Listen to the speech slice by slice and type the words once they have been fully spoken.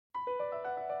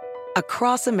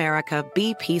Across America,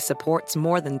 BP supports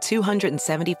more than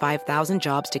 275,000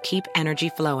 jobs to keep energy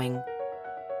flowing.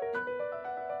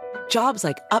 Jobs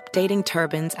like updating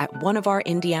turbines at one of our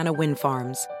Indiana wind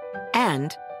farms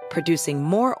and producing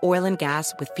more oil and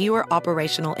gas with fewer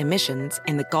operational emissions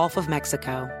in the Gulf of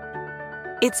Mexico.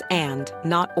 It's and,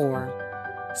 not or.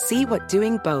 See what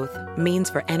doing both means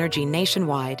for energy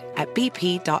nationwide at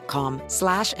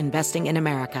bp.com/investing in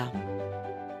America.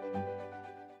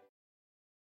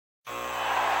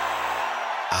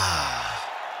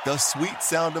 The sweet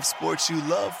sound of sports you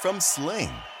love from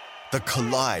Sling. The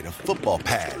collide of football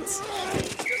pads.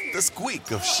 The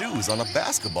squeak of shoes on a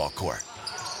basketball court.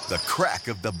 The crack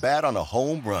of the bat on a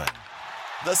home run.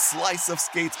 The slice of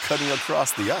skates cutting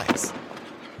across the ice.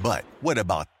 But what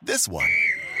about this one?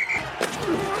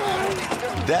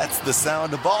 That's the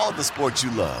sound of all the sports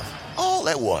you love, all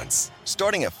at once.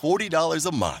 Starting at $40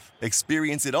 a month.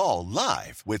 Experience it all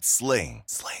live with Sling.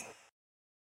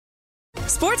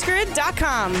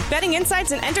 SportsGrid.com. Betting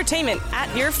insights and entertainment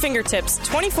at your fingertips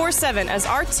 24/7 as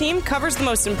our team covers the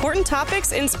most important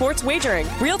topics in sports wagering.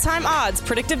 Real-time odds,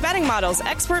 predictive betting models,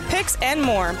 expert picks, and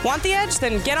more. Want the edge?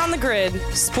 Then get on the grid.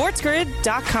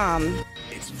 SportsGrid.com.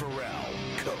 It's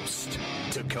Pharrell, coast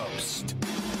to coast.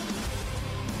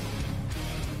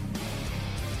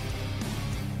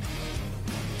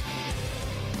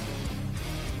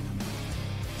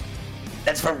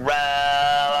 It's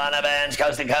Pharrell on a bench,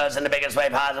 coast to coast, in the biggest way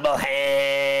possible,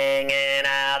 hanging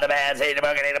out the bad seat, the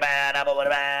boogie, the bad apple with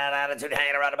a bad attitude,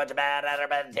 hanging around a bunch of bad,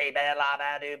 bad tea, bad law,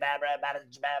 bad do, bad bread, bad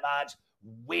vibes.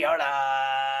 We are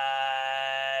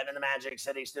live in the Magic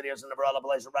City Studios in the Barella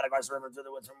Place, right across the river to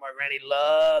the woods from where Granny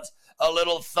loves a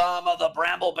little thumb of the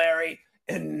Brambleberry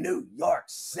in New York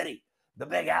City. The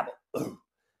Big Apple. Ooh.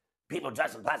 People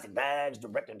dressed in plastic bags,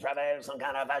 directing traffic, some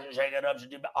kind of fashion shake it up.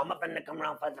 I'm up in the come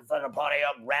around, fight the party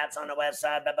up. Rats on the west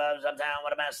side, bubs uptown.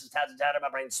 What a mess is tatter. My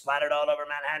brain splattered all over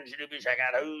Manhattan. Shadoobie, check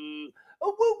out. Ooh,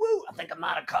 woo, woo. I think I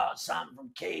might have caught something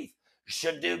from Keith.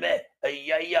 Shadoobie,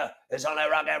 yeah. It's only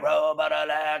rock and roll, but I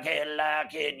like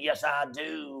it. Yes, I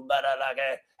do, but I like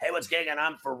it. Hey, what's gigging?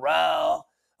 I'm Pharrell,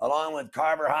 along with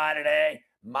Carver High today.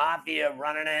 Mafia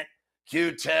running it.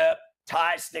 Q-Tip.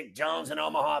 Ty Stick Jones in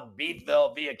Omaha,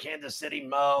 Beefville via Kansas City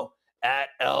Mo at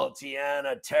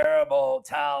LTN. A terrible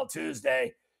Towel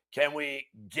Tuesday. Can we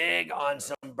gig on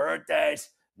some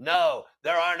birthdays? No,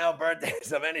 there are no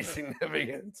birthdays of any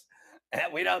significance.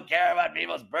 And we don't care about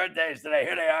people's birthdays today.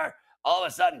 Here they are. All of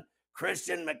a sudden,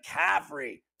 Christian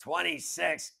McCaffrey,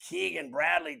 26. Keegan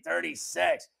Bradley,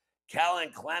 36.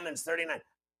 Kellen Clemens, 39.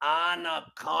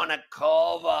 Anna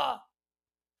Konikova.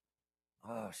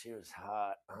 Oh, she was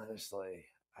hot, honestly.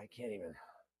 I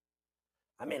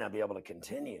may not be able to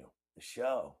continue the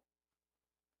show.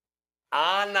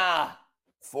 Anna,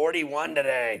 41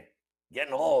 today.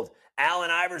 Getting old. Allen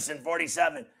Iverson,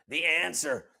 47. The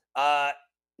Answer.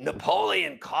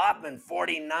 Napoleon Kaufman,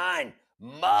 49.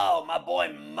 Mo, my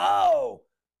boy Mo,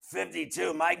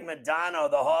 52. Mike Madonna,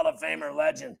 the Hall of Famer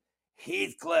legend.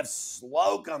 Heathcliff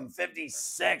Slocum,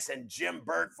 56, and Jim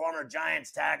Burt, former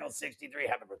Giants tackle, 63.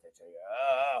 Happy birthday to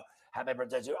you. Happy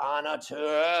birthday to Anna, too.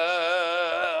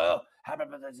 Happy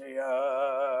birthday to you.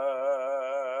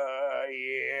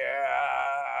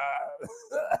 Yeah.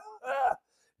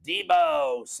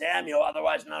 Debo Samuel,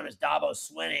 otherwise known as Dabo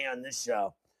Swinney on this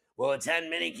show, will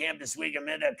attend minicamp this week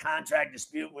amid a contract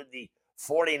dispute with the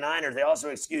 49ers. They also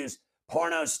excuse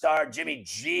porno star Jimmy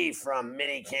G from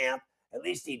minicamp. At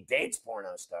least he dates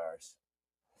porno stars.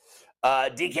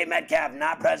 DK Metcalf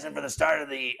not present for the start of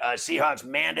the Seahawks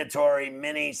mandatory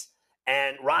minis.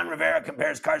 And Ron Rivera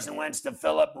compares Carson Wentz to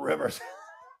Phillip Rivers.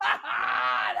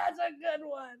 That's a good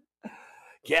one.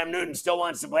 Cam Newton still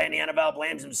wants to play in the NFL,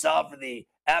 blames himself for the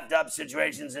effed up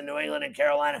situations in New England and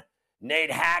Carolina.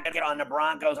 Nate Hackett on the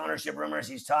Broncos ownership rumors.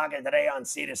 He's talking today on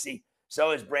C2C.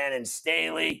 So is Brandon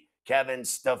Staley. Kevin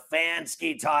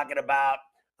Stefanski talking about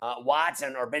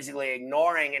Watson, or basically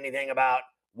ignoring anything about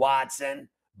Watson.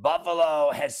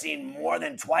 Buffalo has seen more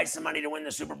than twice the money to win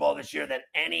the Super Bowl this year than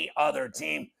any other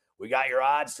team. We got your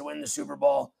odds to win the Super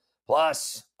Bowl.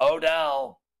 Plus,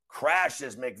 Odell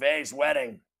crashes McVay's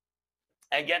wedding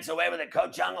and gets away with it.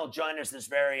 Coach Young will join us this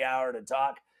very hour to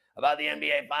talk about the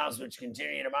NBA Finals, which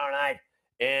continue tomorrow night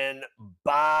in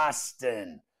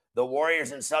Boston. The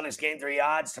Warriors and Celtics game 3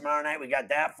 odds tomorrow night. We got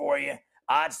that for you.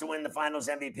 Odds to win the Finals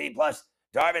MVP. Plus,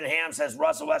 Darvin Ham says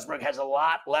Russell Westbrook has a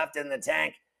lot left in the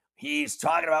tank. He's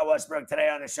talking about Westbrook today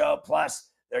on the show. Plus,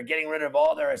 they're getting rid of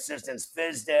all their assistants,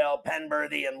 Fizdale,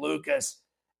 Penberthy, and Lucas.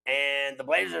 And the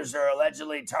Blazers are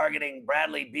allegedly targeting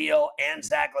Bradley Beal and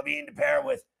Zach LaVine to pair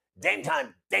with Dame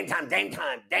time.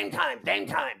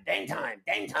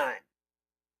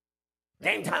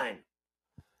 Game time.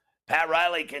 Pat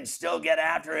Riley can still get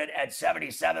after it at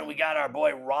 77. We got our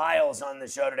boy Riles on the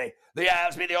show today. The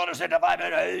Avs beat the oldest at 5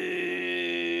 minute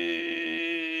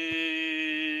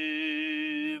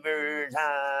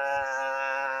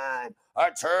overtime.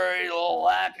 Arturi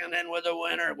Lehkonen with a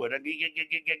winner. With a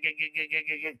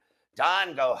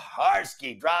Don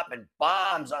Goharski dropping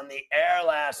bombs on the air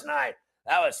last night.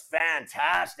 That was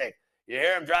fantastic. You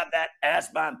hear him drop that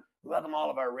S-bomb. Welcome all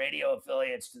of our radio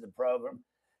affiliates to the program.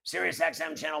 Sirius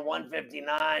XM Channel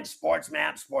 159, Sports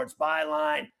Map, Sports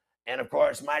Byline, and of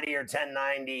course, Mightier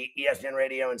 1090, ESPN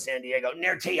Radio in San Diego.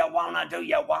 Near Tijuana, do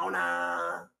you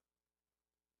wanna?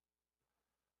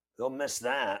 They'll miss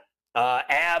that.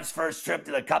 Avs' first trip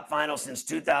to the Cup final since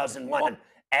 2001.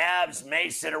 Avs may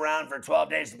sit around for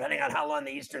 12 days, depending on how long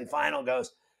the Eastern final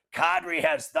goes. Kadri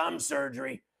has thumb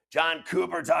surgery. John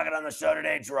Cooper talking on the show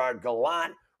today. Gerard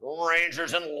Gallant.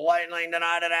 Rangers and Lightning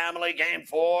tonight at Amalie, Game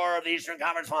 4 of the Eastern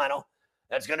Conference Final.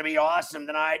 That's going to be awesome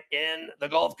tonight in the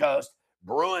Gulf Coast.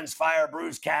 Bruins fire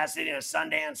Bruce Cassidy and a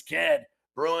Sundance Kid.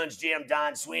 Bruins GM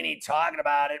Don Sweeney talking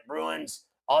about it. Bruins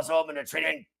also open to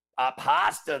trading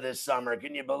pasta this summer.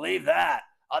 Can you believe that?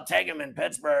 I'll take him in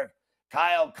Pittsburgh.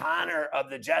 Kyle Connor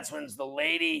of the Jets wins the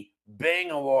Lady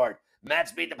Byng Award.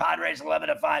 Mets beat the Padres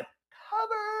 11-5. Cover!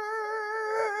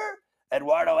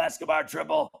 Eduardo Escobar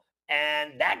triple.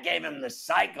 And that gave him the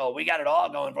cycle. We got it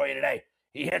all going for you today.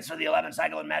 He hits for the 11th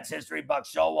cycle in Mets history. Buck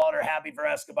Showalter, happy for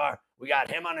Escobar. We got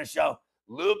him on the show.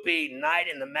 Loopy night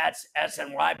in the Mets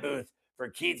SNY booth for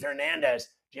Keith Hernandez.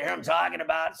 Did you hear him talking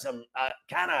about some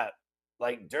kind of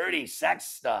like dirty sex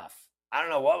stuff? I don't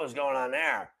know what was going on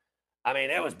there. I mean,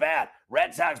 it was bad.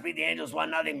 Red Sox beat the Angels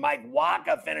 1-0. Mike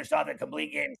Wacha finished off a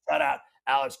complete game shutout.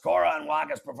 Alex Cora on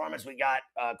Wacha's performance. We got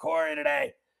Cora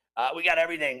today. We got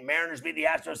everything. Mariners beat the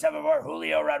Astros 7-4.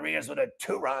 Julio Rodriguez with a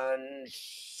 2-run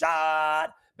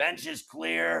shot. Bench is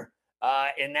clear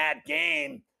in that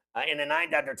game. In the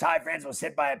ninth, after Ty France was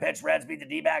hit by a pitch, Reds beat the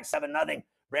D-backs 7-0.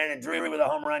 Brandon Drury with a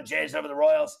home run. Jays over the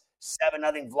Royals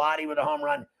 7-0. Vladdy with a home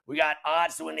run. We got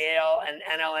odds to win the AL and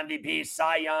NL MVP.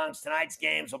 Cy Young's tonight's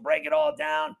games. We'll break it all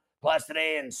down. Plus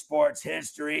today in sports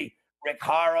history, Rick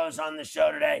Harrow's on the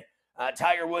show today.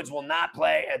 Tiger Woods will not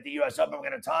play at the U.S. Open. We're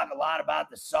going to talk a lot about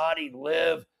the Saudi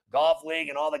Live Golf League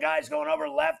and all the guys going over.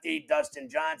 Lefty, Dustin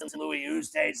Johnson, Louis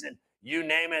Oosthuizen, you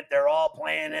name it, they're all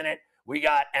playing in it. We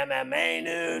got MMA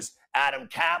news. Adam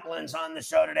Kaplan's on the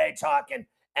show today talking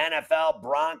NFL,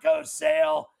 Broncos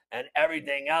sale, and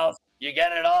everything else. You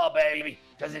get it all, baby,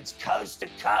 because it's coast to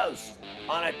coast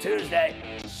on a Tuesday.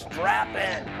 Strap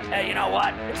in. Hey, you know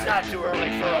what? It's not too early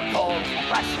for a cold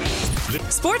compressor.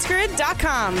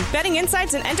 SportsGrid.com. Betting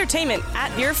insights and entertainment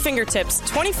at your fingertips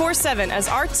 24/7 as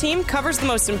our team covers the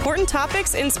most important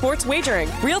topics in sports wagering.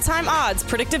 Real-time odds,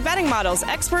 predictive betting models,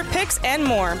 expert picks, and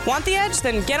more. Want the edge?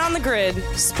 Then get on the grid.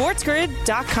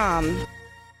 SportsGrid.com.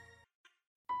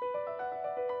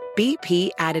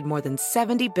 BP added more than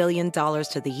 $70 billion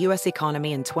to the U.S.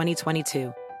 economy in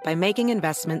 2022 by making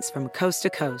investments from coast to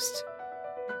coast.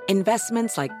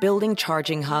 Investments like building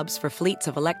charging hubs for fleets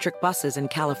of electric buses in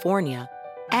California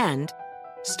and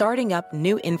starting up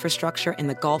new infrastructure in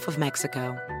the Gulf of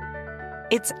Mexico.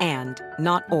 It's and,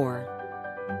 not or.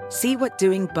 See what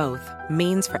doing both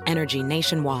means for energy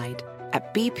nationwide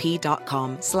at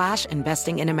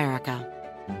bp.com/investing in America.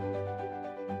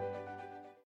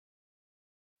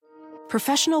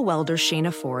 Professional welder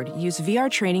Shayna Ford used VR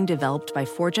training developed by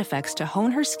ForgeFX to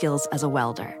hone her skills as a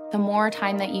welder. The more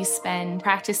time that you spend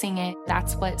practicing it,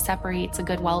 that's what separates a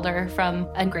good welder from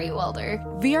a great welder.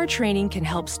 VR training can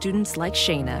help students like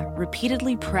Shayna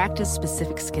repeatedly practice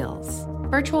specific skills.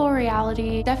 Virtual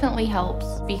reality definitely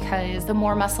helps because the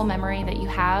more muscle memory that you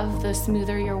have, the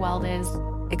smoother your weld is.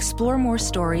 Explore more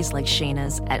stories like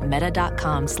Shayna's at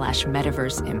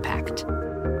meta.com/metaverseimpact.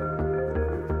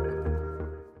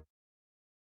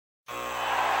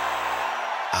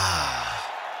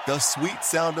 The sweet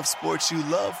sound of sports you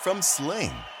love from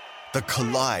Sling. The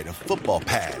collide of football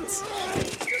pads.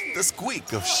 The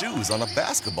squeak of shoes on a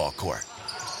basketball court.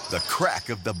 The crack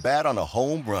of the bat on a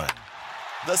home run.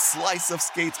 The slice of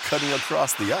skates cutting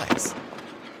across the ice.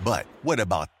 But what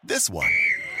about this one?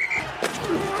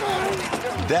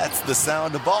 That's the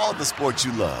sound of all the sports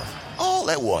you love, all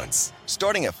at once.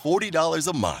 Starting at $40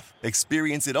 a month.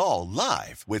 Experience it all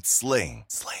live with Sling.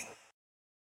 Sling.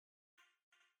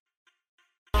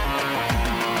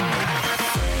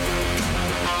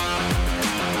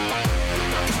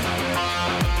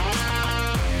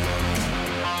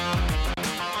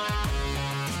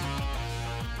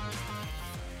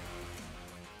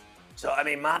 So, I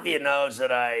mean, Mafia knows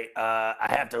that I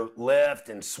have to lift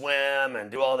and swim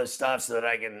and do all this stuff so that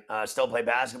I can still play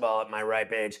basketball at my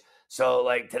ripe age. So,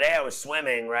 like, today I was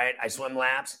swimming, right? I swim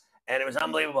laps, and it was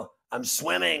unbelievable. I'm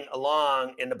swimming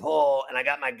along in the pool, and I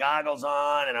got my goggles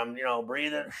on, and I'm,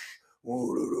 breathing.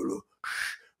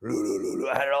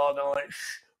 I had it all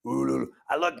going.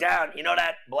 I look down. You know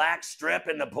that black strip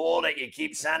in the pool that you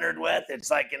keep centered with? It's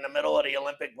like in the middle of the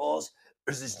Olympic pools.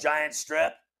 There's this giant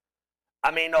strip.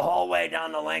 I mean, the whole way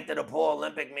down the length of the pool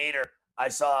Olympic meter, I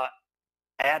saw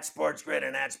at Sports Grid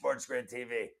and at Sports Grid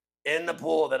TV in the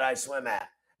pool that I swim at.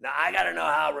 Now, I got to know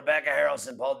how Rebecca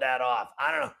Harrelson pulled that off.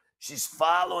 I don't know. She's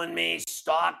following me,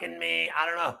 stalking me. I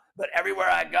don't know. But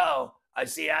everywhere I go, I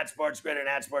see at Sports Grid and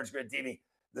at Sports Grid TV.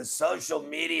 The social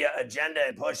media agenda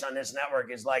and push on this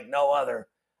network is like no other.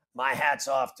 My hat's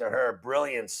off to her.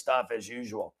 Brilliant stuff as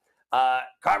usual.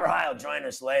 Carver High will join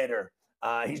us later.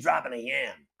 He's dropping a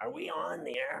yam. Are we on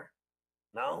the air?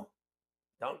 No?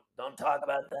 Don't talk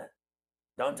about that.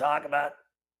 Don't talk about it.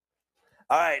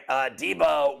 All right,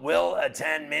 Debo will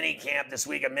attend minicamp this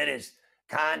week amid his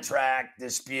contract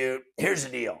dispute. Here's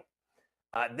the deal.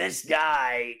 This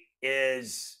guy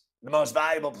is the most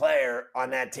valuable player on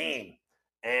that team,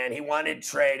 and he wanted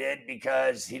traded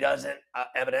because he doesn't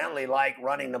evidently like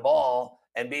running the ball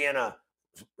and being a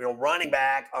running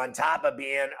back on top of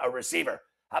being a receiver.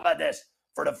 How about this?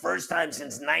 For the first time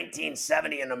since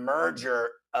 1970 in a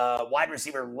merger, wide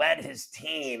receiver led his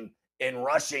team in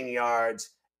rushing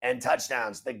yards and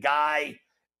touchdowns. The guy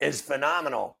is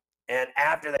phenomenal. And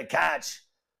after the catch,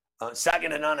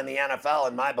 second to none in the NFL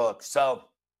in my book. So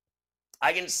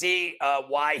I can see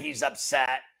why he's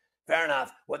upset. Fair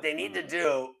enough. What they need to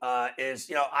do is,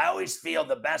 I always feel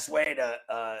the best way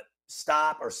to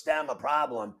stop or stem a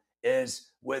problem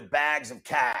is with bags of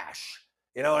cash.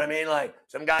 You know what I mean? Like,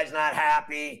 some guy's not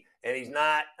happy and he's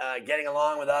not getting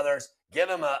along with others. Give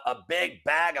him a big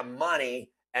bag of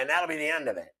money, and that'll be the end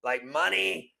of it. Like,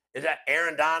 money is that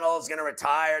Aaron Donald's going to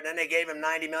retire. Then they gave him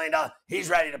 $90 million. He's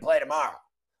ready to play tomorrow.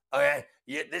 Okay?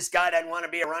 This guy doesn't want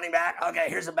to be a running back. Okay,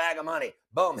 here's a bag of money.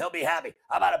 Boom, he'll be happy.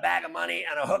 How about a bag of money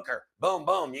and a hooker? Boom,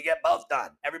 boom, you get both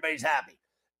done. Everybody's happy.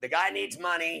 The guy needs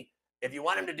money. If you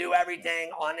want him to do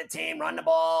everything on the team, run the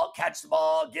ball, catch the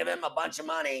ball, give him a bunch of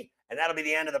money, and that'll be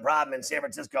the end of the problem in San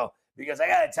Francisco. Because I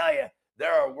got to tell you,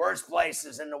 there are worse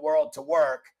places in the world to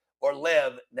work or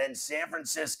live than San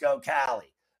Francisco,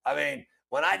 Cali. I mean,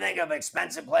 when I think of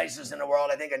expensive places in the world,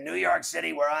 I think of New York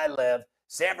City, where I live,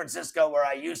 San Francisco, where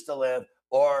I used to live,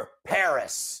 or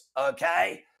Paris,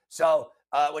 okay? So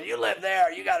when you live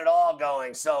there, you got it all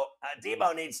going. So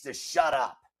Debo needs to shut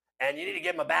up, and you need to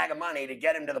give him a bag of money to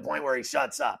get him to the point where he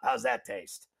shuts up. How's that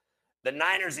taste? The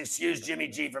Niners excused Jimmy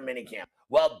G from minicamp.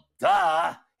 Well,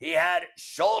 duh, he had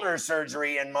shoulder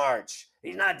surgery in March.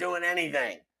 He's not doing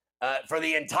anything for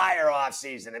the entire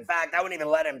offseason. In fact, I wouldn't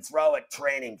even let him throw at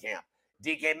training camp.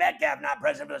 DK Metcalf not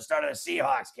present for the start of the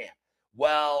Seahawks camp.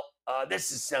 Well,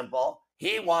 this is simple.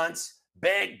 He wants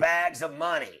big bags of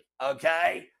money,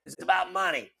 okay? This is about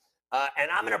money.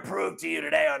 And I'm going to prove to you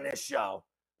today on this show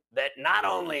that not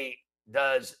only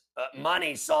does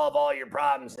money solve all your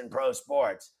problems in pro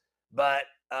sports, but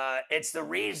it's the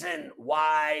reason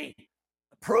why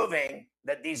proving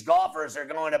that these golfers are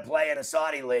going to play in a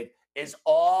Saudi league is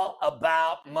all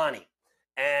about money.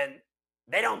 And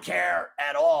they don't care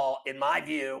at all, in my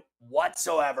view,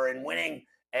 whatsoever, in winning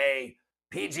a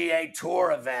PGA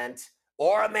Tour event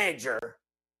or a major,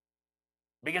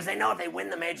 because they know if they win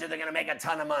the major, they're going to make a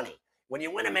ton of money. When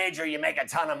you win a major, you make a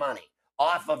ton of money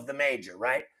off of the major,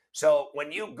 right? So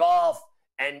when you golf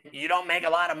and you don't make a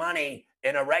lot of money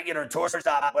in a regular tour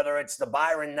stop, whether it's the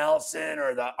Byron Nelson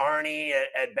or the Arnie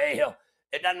at Bay Hill,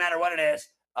 it doesn't matter what it is.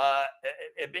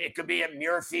 It could be at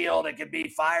Muirfield, it could be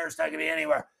Firestone, it could be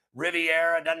anywhere.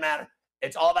 Riviera, doesn't matter.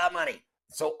 It's all about money.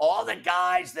 So all the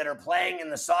guys that are playing in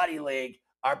the Saudi League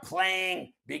are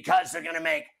playing because they're going to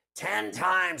make 10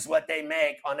 times what they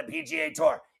make on the PGA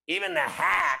Tour. Even the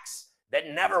hacks that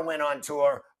never went on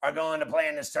tour are going to play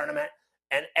in this tournament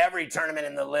and every tournament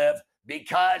in the LIV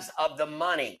because of the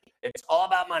money. It's all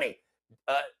about money.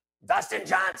 Dustin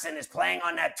Johnson is playing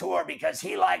on that tour because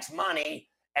he likes money,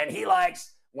 and he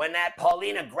likes when that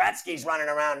Paulina Gretzky's running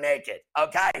around naked,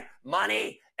 okay?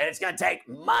 Money, and it's going to take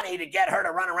money to get her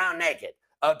to run around naked,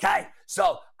 okay?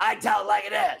 So I tell it like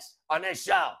it is on this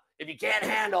show. If you can't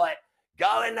handle it,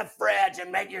 go in the fridge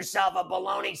and make yourself a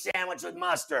bologna sandwich with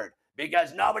mustard,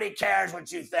 because nobody cares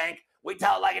what you think. We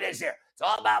tell it like it is here. It's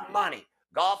all about money,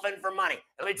 golfing for money.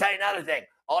 Let me tell you another thing.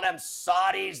 All them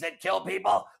Saudis that kill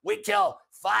people, we kill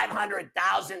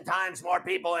 500,000 times more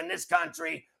people in this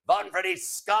country voting for these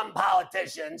scum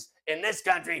politicians in this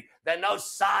country, then those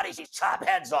Saudis chop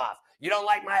heads off. You don't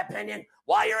like my opinion?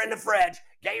 While you're in the fridge,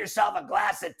 get yourself a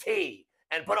glass of tea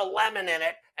and put a lemon in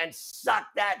it and suck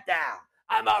that down.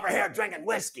 I'm over here drinking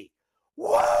whiskey.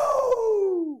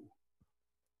 Woo!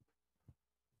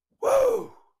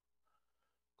 Woo!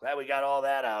 Glad we got all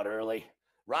that out early.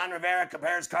 Ron Rivera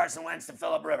compares Carson Wentz to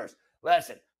Phillip Rivers.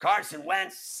 Listen, Carson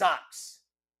Wentz sucks.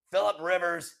 Phillip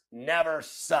Rivers never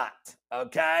sucked,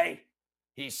 okay?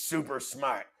 He's super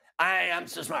smart. I am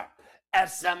so smart.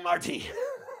 SMRT.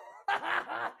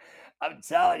 I'm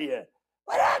telling you.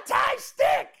 What a tie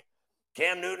stick!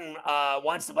 Cam Newton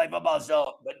wants to play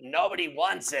football, but nobody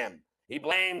wants him. He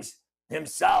blames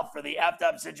himself for the effed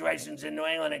up situations in New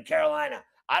England and Carolina.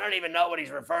 I don't even know what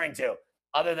he's referring to,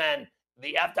 other than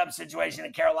the effed up situation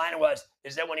in Carolina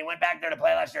is that when he went back there to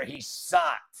play last year, he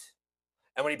sucked.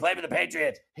 And when he played for the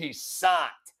Patriots, he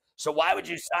sucked. So why would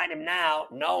you sign him now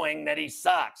knowing that he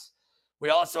sucks? We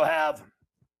also have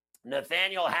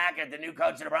Nathaniel Hackett, the new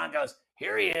coach of the Broncos.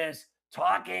 Here he is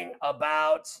talking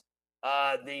about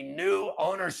the new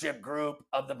ownership group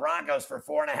of the Broncos for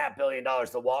 $4.5 billion,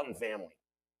 the Walton family.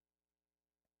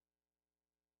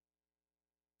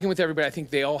 With everybody, I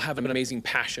think they all have an amazing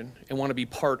passion and want to be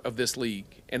part of this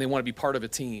league, and they want to be part of a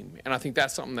team. And I think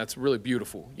that's something that's really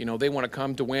beautiful. You know, they want to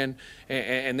come to win,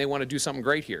 and they want to do something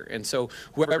great here. And so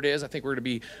whoever it is, I think we're going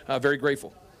to be very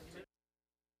grateful.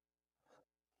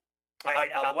 All right,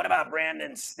 what about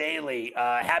Brandon Staley?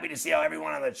 Happy to see how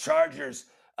everyone on the Chargers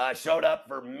showed up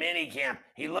for minicamp.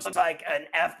 He looks like an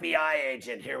FBI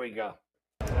agent. Here we go.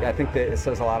 Yeah, I think that it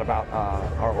says a lot about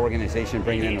our organization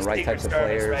bringing in the right types of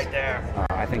players. Right there.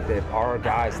 I think that our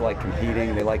guys like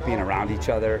competing. They like being around each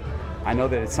other. I know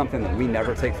that it's something that we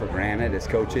never take for granted as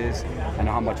coaches. I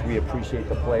know how much we appreciate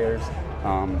the players,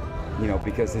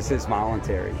 because this is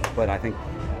voluntary. But I think,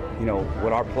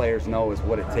 what our players know is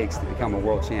what it takes to become a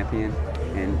world champion.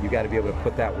 And you got to be able to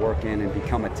put that work in and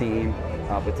become a team.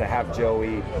 But to have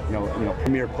Joey,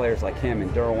 premier players like him and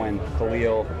Derwin,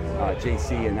 Khalil,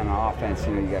 JC, and then on offense,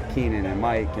 you got Keenan and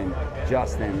Mike and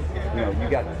Justin, you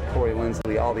got Corey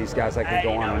Linsley, all these guys that could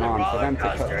go on and on. For them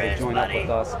to join up with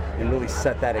us and really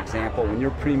set that example. When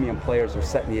your premium players are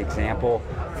setting the example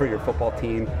for your football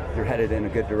team, you're headed in a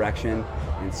good direction.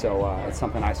 And so it's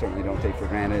something I certainly don't take for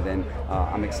granted, and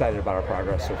I'm excited about our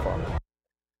progress so far.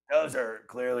 Those are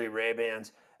clearly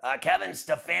Ray-Bans. Kevin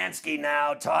Stefanski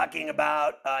now talking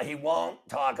about he won't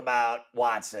talk about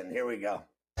Watson. Here we go.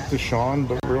 Deshaun,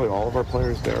 but really all of our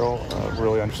players, Daryl,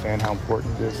 really understand how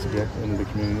important it is to get into the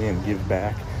community and give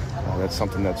back. That's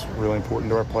something that's really important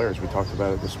to our players. We talked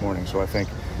about it this morning. So I think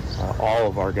all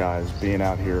of our guys being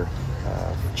out here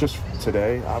just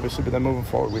today, obviously, but then moving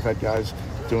forward, we've had guys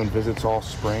doing visits all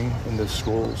spring in the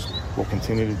schools. We'll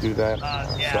continue to do that.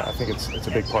 So I think it's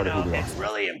a big part of who we are. It's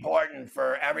really important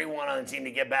for everyone on the team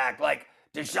to get back. Like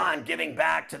Deshaun giving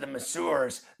back to the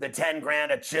masseurs the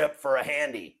 $10,000 a chip for a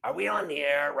handy. Are we on the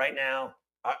air right now?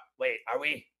 Wait, are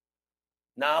we?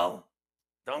 No?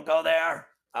 Don't go there?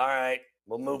 All right.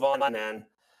 We'll move on then.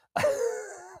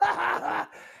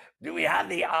 Do we have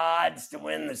the odds to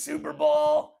win the Super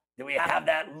Bowl? Do we have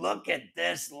that? Look at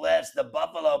this list. The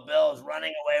Buffalo Bills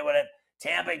running away with it.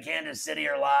 Tampa and Kansas City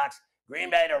are locks. Green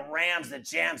Bay to Rams, the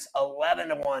champs,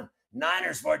 11-1.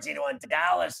 Niners, 14-1.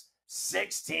 Dallas,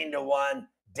 16-1.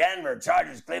 Denver,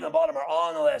 Chargers, Cleveland, Baltimore, all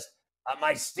on the list.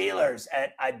 My Steelers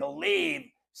at, I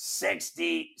believe,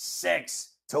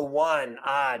 66-1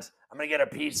 odds. I'm going to get a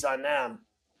piece on them.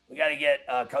 We got to get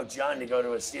Coach Young to go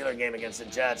to a Steeler game against the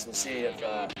Jets and see if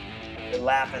they're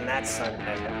laughing that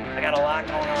Sunday. I got a lot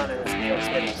going on in this Steel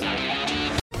City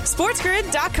Sunday.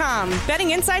 SportsGrid.com.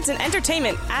 Betting insights and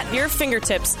entertainment at your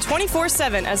fingertips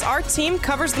 24/7 as our team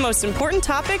covers the most important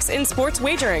topics in sports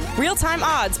wagering. Real-time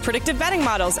odds, predictive betting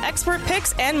models, expert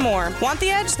picks, and more. Want the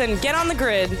edge? Then get on the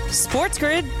grid.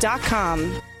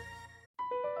 SportsGrid.com.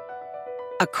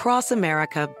 Across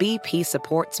America, BP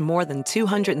supports more than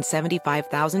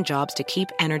 275,000 jobs to keep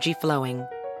energy flowing.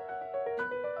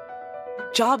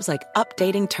 Jobs like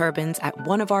updating turbines at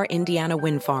one of our Indiana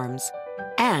wind farms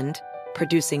and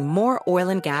producing more oil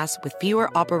and gas with fewer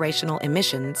operational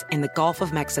emissions in the Gulf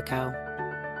of Mexico.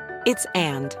 It's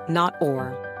and, not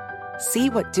or. See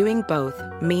what doing both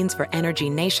means for energy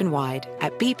nationwide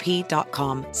at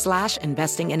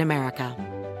bp.com/investing in America.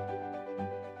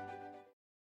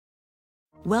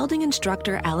 Welding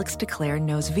instructor Alex DeClaire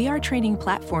knows VR training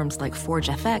platforms like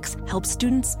ForgeFX help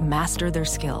students master their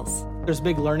skills. There's a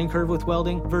big learning curve with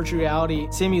welding. Virtual reality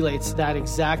simulates that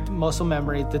exact muscle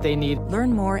memory that they need.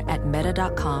 Learn more at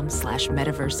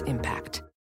meta.com/metaverse impact.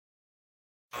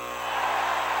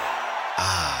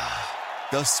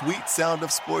 The sweet sound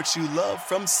of sports you love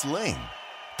from Sling.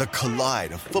 The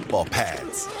collide of football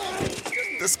pads.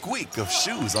 The squeak of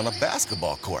shoes on a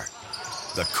basketball court.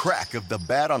 The crack of the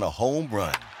bat on a home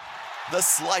run. The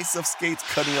slice of skates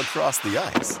cutting across the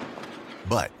ice.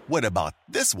 But what about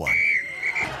this one?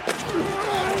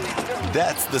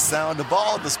 That's the sound of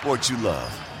all the sports you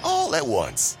love, all at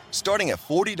once. Starting at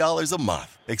 $40 a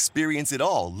month. Experience it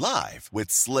all live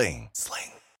with Sling.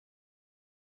 Sling.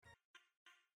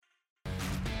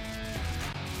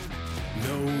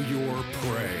 Know your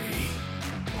prey.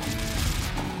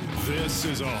 This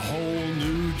is a whole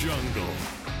new jungle.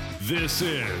 This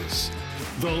is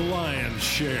The Lion's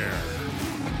Share.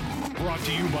 Brought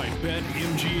to you by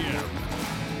BetMGM.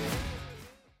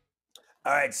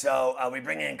 All right, so we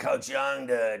bring in Coach Young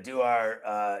to do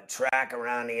our track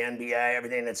around the NBA,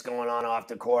 everything that's going on off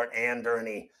the court and during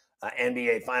the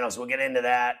NBA Finals. We'll get into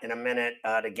that in a minute,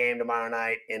 the game tomorrow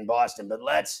night in Boston. But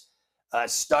let's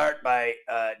start by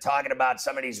talking about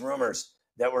some of these rumors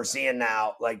that we're seeing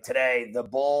now. Like today, the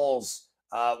Bulls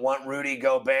want Rudy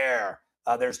Gobert.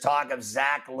 There's talk of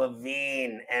Zach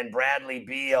LaVine and Bradley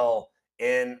Beal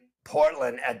in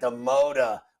Portland at the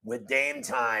Moda with Dame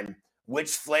Time.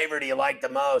 Which flavor do you like the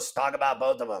most? Talk about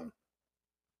both of them.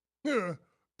 Yeah,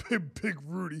 big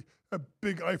Rudy, that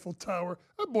big Eiffel Tower.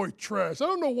 That boy trash. I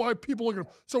don't know why people look at him.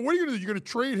 So what are you going to do? You're going to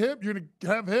trade him? You're going to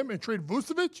have him and trade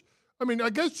Vucevic? I mean, I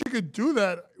guess you could do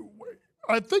that.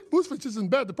 I think Vucevic isn't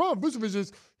bad. The problem with Vucevic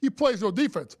is he plays no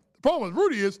defense. The problem with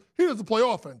Rudy is he doesn't play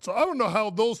offense. So I don't know how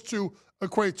those two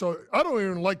equate. So I don't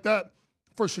even like that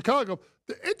for Chicago.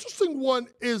 The interesting one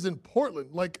is in Portland.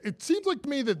 Like, it seems like to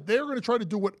me that they're going to try to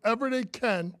do whatever they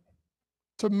can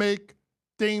to make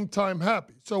Dame Time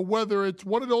happy. So whether it's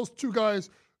one of those two guys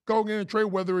going in and trade,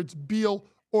 whether it's Beal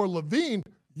or LaVine,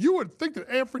 you would think that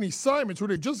Anthony Simons, who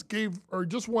they just gave or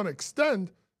just want to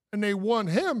extend, and they won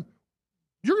him,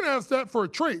 you're going to ask that for a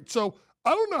trade. So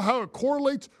I don't know how it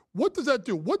correlates. What does that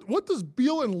do? What does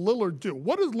Beal and Lillard do?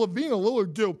 What does LaVine and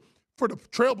Lillard do for the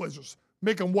Trailblazers?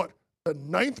 Make them what? The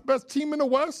 9th best team in the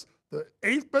West? The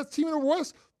 8th best team in the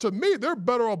West? To me, they're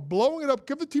better off blowing it up,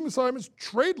 give the team assignments,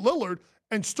 trade Lillard,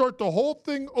 and start the whole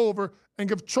thing over and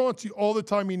give Chauncey all the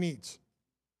time he needs.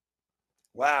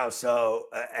 Wow. So,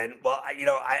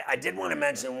 I did want to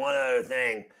mention one other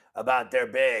thing about their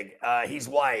big. He's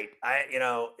white.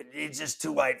 He's just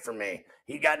too white for me.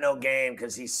 He got no game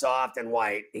because he's soft and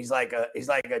white. He's like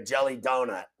a jelly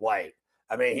donut white.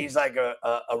 I mean, he's like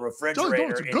a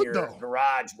refrigerator in your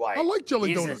garage white. I like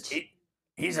jelly donuts.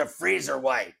 He's a freezer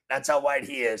white. That's how white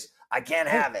he is. I can't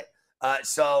have it.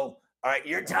 All right,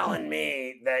 you're telling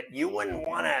me that you wouldn't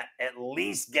want to at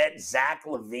least get Zach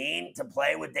LaVine to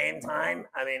play with Dame Time?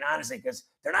 I mean, honestly, because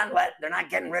they're not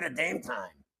getting rid of Dame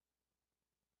Time.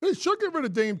 They should get rid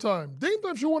of Dame Time. Dame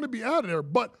Time should want to be out of there.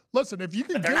 But listen, if you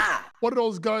can get one of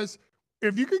those guys,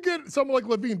 if you could get someone like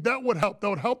LaVine, that would help. That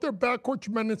would help their backcourt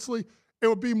tremendously. It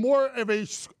would be more of a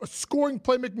scoring,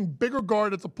 playmaking, bigger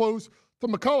guard as opposed to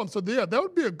McCollum. So, yeah, that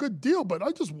would be a good deal. But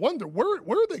I just wonder, where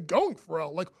are they going,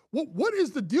 Pharrell? Like, what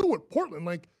is the deal with Portland?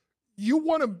 Like, you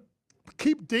want to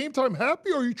keep Dame Time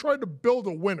happy, or are you trying to build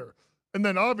a winner? And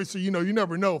then, obviously, you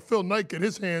never know. Phil Knight get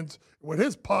his hands with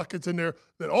his pockets in there,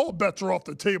 then all bets are off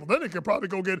the table. Then they could probably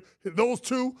go get those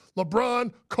two,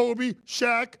 LeBron, Kobe,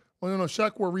 Shaq. Well, no,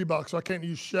 Shaq wore Reebok, so I can't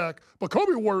use Shaq. But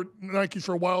Kobe wore Nikes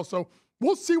for a while, so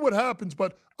we'll see what happens,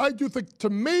 but I do think, to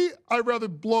me, I'd rather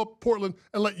blow up Portland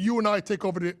and let you and I take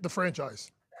over the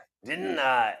franchise. Didn't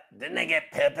they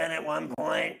get Pippen at one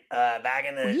point back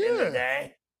in the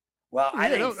day? Well, I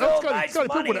think Phil Knight's money.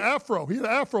 Pippen with an afro. He had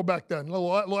an afro back then,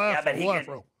 little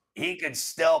afro. He could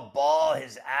still ball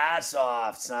his ass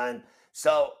off, son.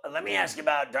 So let me ask you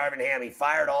about Darvin Ham. He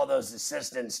fired all those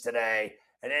assistants today,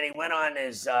 and then he went on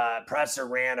his presser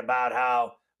rant about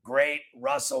how great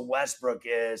Russell Westbrook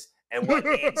is and what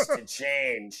needs to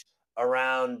change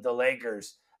around the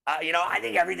Lakers. I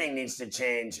think everything needs to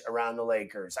change around the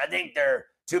Lakers. I think their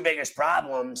two biggest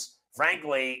problems,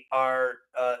 frankly, are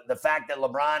the fact that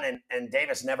LeBron and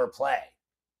Davis never play.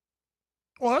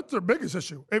 Well, that's their biggest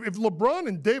issue. If LeBron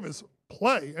and Davis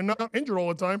play and not injured all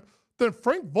the time, then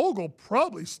Frank Vogel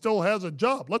probably still has a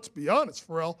job. Let's be honest,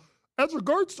 Pharrell. As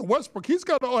regards to Westbrook, he's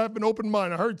got to have an open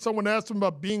mind. I heard someone ask him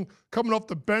about coming off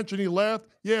the bench, and he laughed.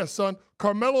 Yeah, son.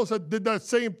 Carmelo did that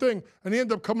same thing, and he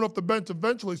ended up coming off the bench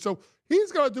eventually. So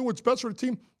he's got to do what's best for the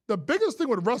team. The biggest thing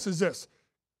with Russ is this.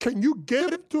 Can you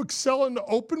get him to excel in the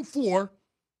open floor?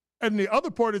 And the other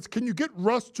part is, can you get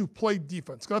Russ to play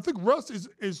defense? Because I think Russ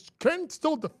can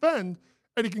still defend,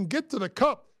 and he can get to the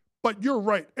cup. But you're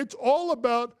right. It's all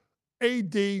about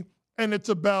AD, and it's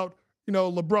about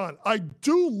LeBron. I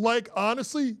do like,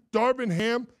 honestly, Darvin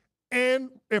Ham and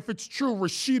if it's true,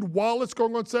 Rasheed Wallace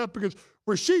going on staff, because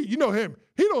Rasheed, you know him,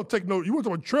 he don't take no, you went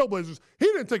to Trailblazers, he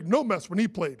didn't take no mess when he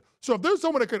played. So if there's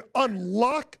someone that could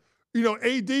unlock,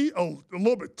 AD a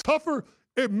little bit tougher,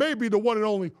 it may be the one and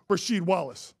only Rasheed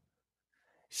Wallace.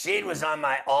 Sheed was on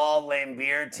my all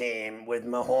Lambeer team with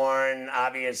Mahorn,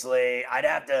 obviously. I'd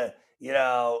have to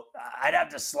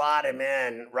slot him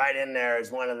right in there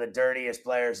as one of the dirtiest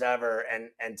players ever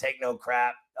and take no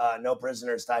crap, no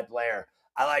prisoners type player.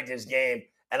 I liked his game,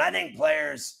 and I think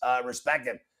players respect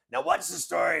him. Now, what's the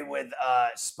story with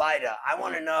Spida? I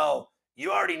want to know,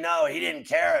 you already know he didn't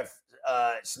care if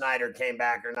Snyder came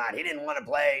back or not. He didn't want to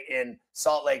play in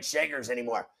Salt Lake Shakers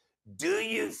anymore. Do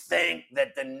you think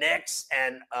that the Knicks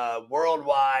and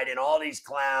Worldwide and all these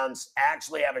clowns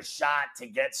actually have a shot to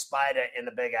get Spida in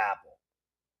the Big Apple?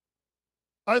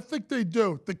 I think they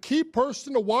do. The key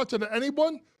person to watch out of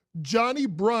anyone, Johnny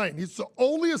Bryant. He's the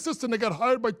only assistant that got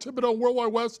hired by Thibodeau,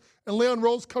 Worldwide West, and Leon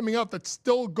Rose coming out that's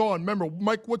still gone. Remember,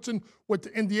 Mike Woodson went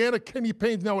to Indiana. Kenny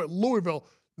Payne's now at Louisville.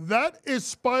 That is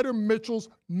Spider Mitchell's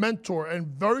mentor and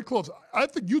very close. I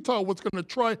think Utah was going to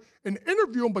try and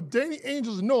interview him, but Danny Ainge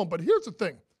doesn't know him. But here's the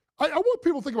thing. I want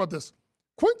people to think about this.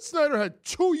 Quinn Snyder had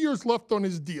 2 years left on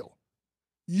his deal.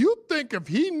 You think if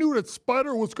he knew that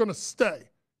Spider was going to stay,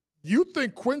 you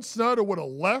think Quinn Snyder would have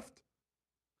left?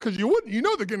 Because you wouldn't. You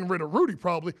know they're getting rid of Rudy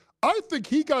probably. I think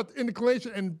he got the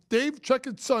inclination, and Dave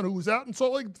Checkett's son, who was out in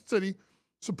Salt Lake City,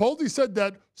 supposedly said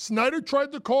that Snyder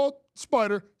tried to call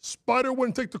Spider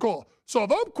wouldn't take the call. So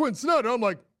if I'm Quinn Snyder, I'm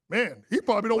like, man, he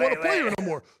probably don't want to play here no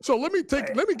more. So let me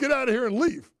get out of here and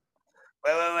leave.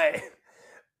 Wait.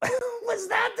 Was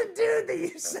that the dude that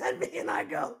you sent me? And I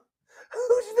go,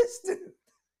 who's this dude?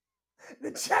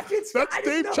 The Checkett's son. That's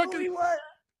Dave Checkett.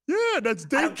 Yeah, that's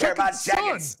Dave I don't care about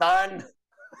Checkett's son.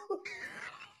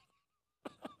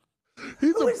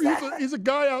 He's a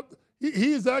guy out.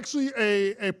 He is actually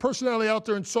a personality out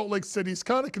there in Salt Lake City. He's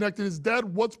kind of connected. His dad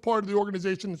was part of the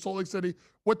organization in Salt Lake City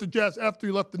with the Jazz after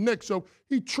he left the Knicks. So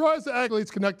he tries to act like he's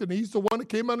connected, and he's the one that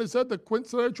came out and said that Quinn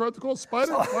Snyder tried to call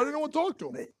Spider, and Spider didn't want to talk to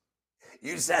him.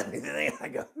 You sent me the thing, I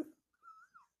go,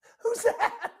 who's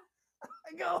that?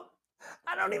 I go,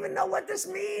 I don't even know what this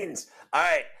means. All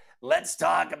right, let's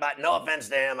talk about, no offense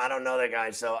to him, I don't know that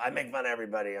guy, so I make fun of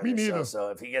everybody on this show. So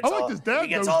if he gets soft,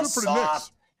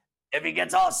 if he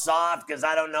gets all soft because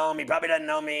I don't know him, he probably doesn't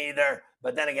know me either.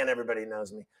 But then again, everybody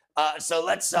knows me. So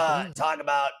let's talk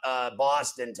about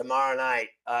Boston tomorrow night,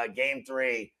 Game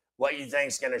 3. What you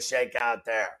think's going to shake out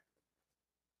there?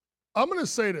 I'm going to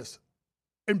say this,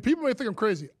 and people may think I'm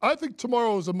crazy. I think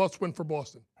tomorrow is a must-win for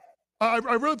Boston. I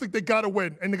really think they got to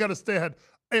win, and they got to stay ahead.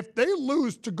 If they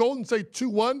lose to Golden State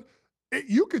 2-1,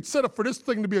 you could set up for this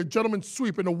thing to be a gentleman's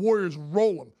sweep, and the Warriors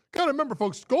roll them. Got to remember,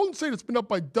 folks, Golden State has been up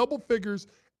by double figures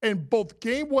in both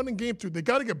Game 1 and Game 2. They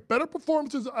got to get better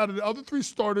performances out of the other three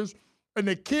starters, and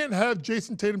they can't have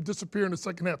Jason Tatum disappear in the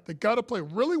second half. They got to play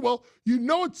really well. You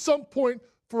know at some point,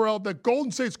 Pharrell, that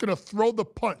Golden State's going to throw the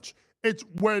punch. It's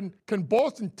when can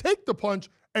Boston take the punch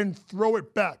and throw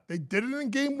it back. They did it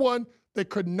in Game 1. They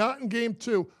could not in Game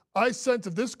 2. I sense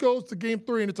if this goes to Game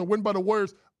 3 and it's a win by the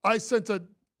Warriors, I sense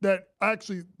that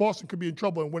actually Boston could be in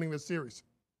trouble in winning this series.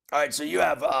 All right, so you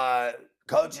have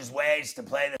coaches' ways to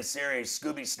play the series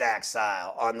Scooby Snack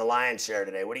style on the Lion's Share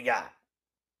today. What do you got?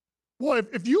 Well,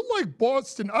 if you like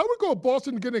Boston, I would go with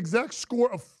Boston and get an exact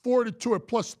score of 4-2 at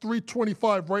plus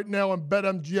 325 right now on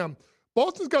BetMGM.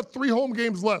 Boston's got 3 home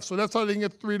games left, so that's how they can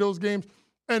get 3 of those games.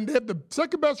 And they have the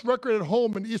second best record at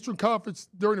home in the Eastern Conference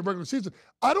during the regular season.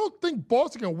 I don't think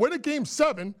Boston can win a Game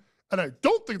 7, and I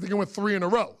don't think they can win 3 in a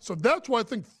row. So that's why I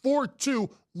think 4-2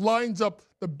 lines up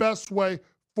the best way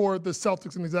for the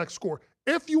Celtics in the exact score.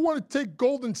 If you want to take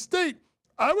Golden State,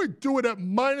 I would do it at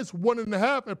minus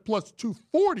 1.5 at plus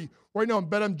 240 right now on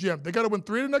BetMGM. They got to win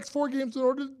 3 of the next 4 games in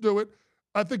order to do it.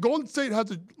 I think Golden State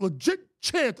has a legit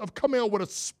chance of coming out with a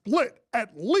split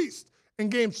at least in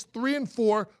games 3 and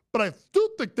 4, but I do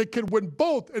think they can win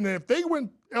both. And then if they win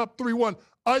up 3-1,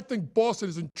 I think Boston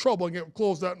is in trouble and get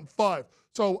closed out in 5.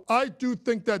 So I do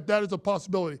think that is a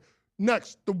possibility.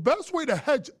 Next, the best way to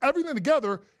hedge everything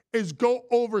together is go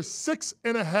over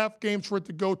 6.5 games for it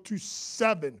to go to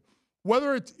 7.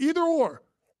 Whether it's either or,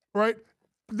 right?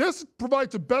 This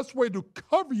provides the best way to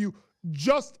cover you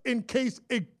just in case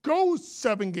it goes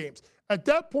 7 games. At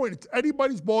that point, it's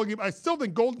anybody's ballgame. I still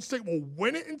think Golden State will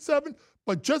win it in 7,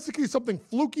 but just in case something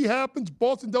fluky happens,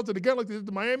 Boston does it again like they did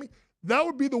to Miami, that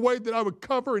would be the way that I would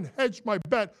cover and hedge my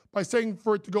bet by saying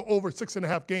for it to go over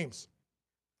 6.5 games.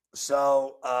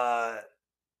 So,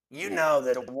 you know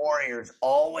that the Warriors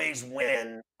always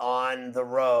win on the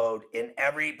road in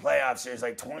every playoff series,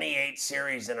 like 28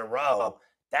 series in a row.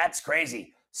 That's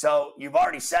crazy. So you've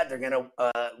already said they're going to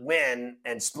win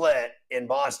and split in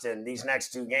Boston these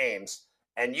next 2 games.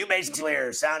 And you basically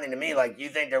are sounding to me like you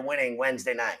think they're winning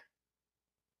Wednesday night.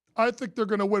 I think they're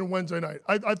going to win Wednesday night.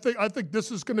 I think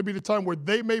this is going to be the time where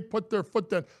they may put their foot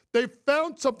down. They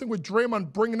found something with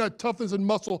Draymond bringing that toughness and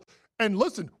muscle. And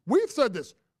listen, we've said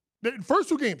this. The first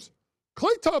 2 games,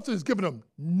 Klay Thompson has given them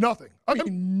nothing. I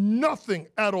mean, nothing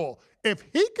at all. If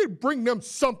he could bring them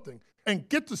something and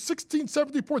get to 16,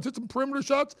 17 points, hit some perimeter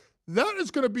shots, that is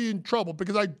going to be in trouble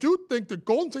because I do think that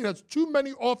Golden State has too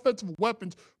many offensive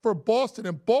weapons for Boston.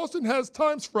 And Boston has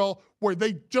times, Pharrell, where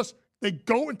they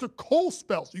go into cold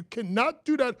spells. You cannot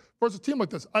do that versus a team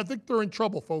like this. I think they're in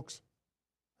trouble, folks.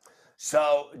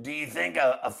 So do you think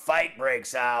a fight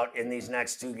breaks out in these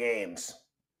next 2 games?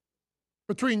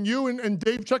 Between you and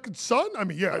Dave Checker's son? I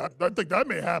mean, yeah, I think that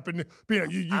may happen.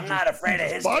 I'm not afraid of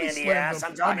his candy ass.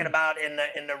 I'm talking about in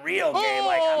the real game.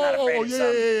 Like, I'm not afraid of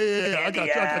some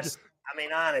candy ass. I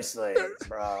mean, honestly,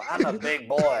 bro, I'm a big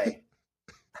boy.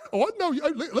 Oh, no,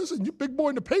 listen, you big boy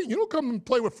in the paint. You don't come and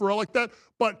play with Pharrell like that.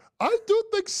 But I do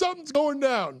think something's going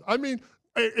down. I mean,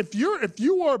 if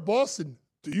you are Boston,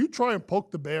 do you try and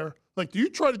poke the bear? Like, do you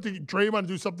try to get Draymond to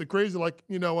do something crazy like,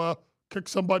 kick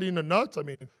somebody in the nuts? I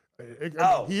mean,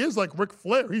 he is like Ric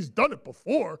Flair. He's done it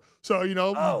before. So, you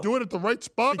do it at the right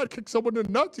spot, kick someone in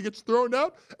the nuts, he gets thrown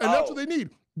out, and that's what they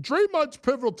need. Draymond's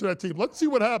pivotal to that team. Let's see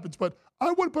what happens. But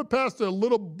I would put past it a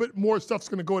little bit more stuff's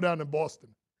going to go down in Boston.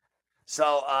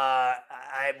 So I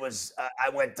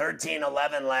went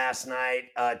 13-11 last night,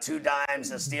 2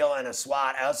 dimes, a steal, and a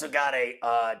swat. I also got a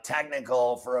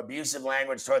technical for abusive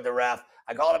language toward the ref.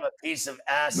 I called him a piece of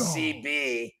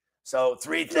SCB. So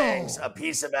 3 things, a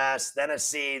piece of S, then a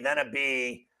C, then a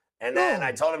B. And then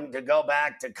I told him to go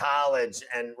back to college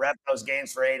and rep those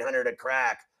games for 800 a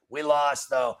crack. We lost,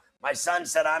 though. My son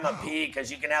said I'm a P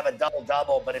because you can have a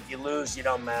double-double, but if you lose, you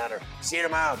don't matter. See you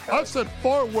tomorrow, Coach. I've said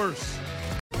far worse.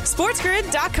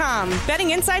 SportsGrid.com. Betting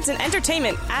insights and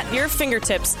entertainment at your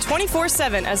fingertips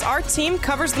 24/7 as our team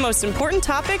covers the most important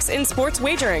topics in sports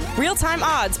wagering. Real-time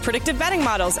odds, predictive betting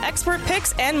models, expert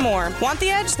picks, and more. Want the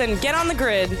edge? Then get on the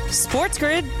grid.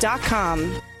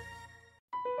 SportsGrid.com.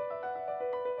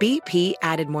 BP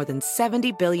added more than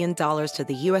 $70 billion to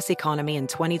the U.S. economy in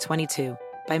 2022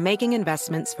 by making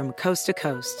investments from coast to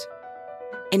coast.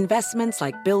 Investments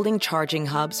like building charging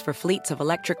hubs for fleets of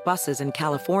electric buses in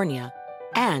California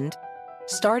and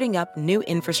starting up new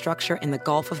infrastructure in the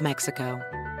Gulf of Mexico.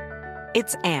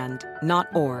 It's and,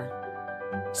 not or.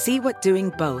 See what doing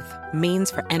both means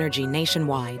for energy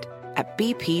nationwide at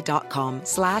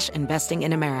bp.com/investing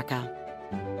in America.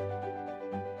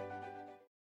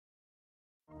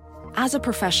 As a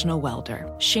professional welder,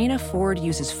 Shayna Ford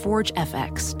uses Forge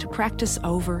FX to practice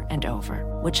over and over,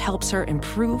 which helps her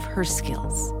improve her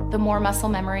skills. The more muscle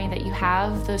memory that you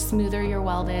have, the smoother your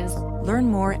weld is. Learn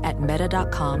more at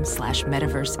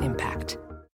meta.com/metaverse impact.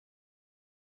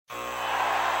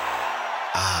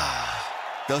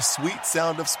 The sweet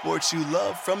sound of sports you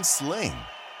love from Sling.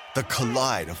 The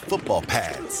collide of football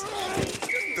pads.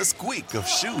 The squeak of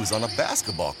shoes on a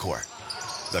basketball court.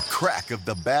 The crack of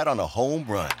the bat on a home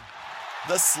run.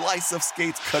 The slice of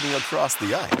skates cutting across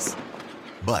the ice.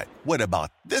 But what about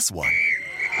this one?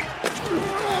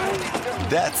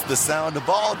 That's the sound of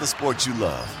all the sports you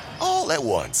love, all at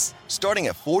once. Starting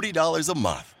at $40 a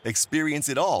month. Experience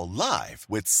it all live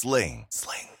with Sling.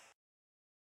 Sling.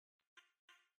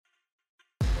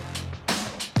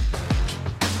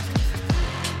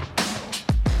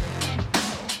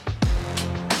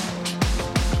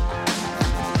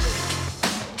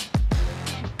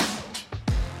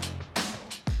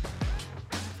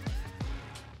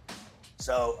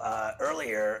 So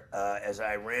earlier, as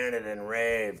I ranted and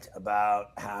raved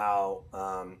about how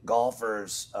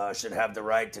golfers should have the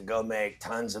right to go make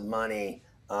tons of money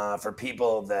for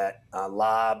people that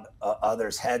lob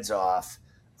others' heads off,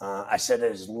 I said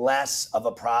it is less of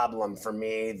a problem for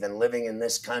me than living in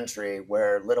this country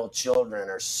where little children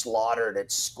are slaughtered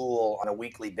at school on a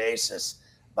weekly basis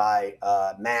by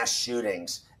mass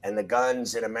shootings. And the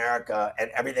guns in America and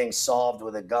everything solved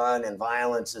with a gun and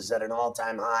violence is at an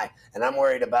all-time high. And I'm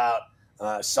worried about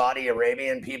Saudi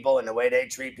Arabian people and the way they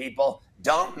treat people.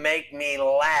 Don't make me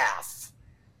laugh.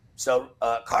 So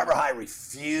Carver High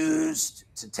refused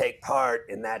to take part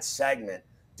in that segment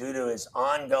due to his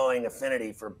ongoing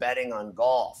affinity for betting on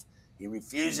golf. He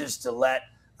refuses to let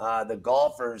the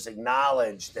golfers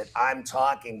acknowledge that I'm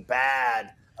talking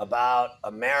bad about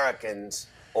Americans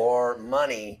or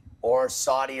money or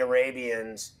Saudi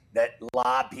Arabians that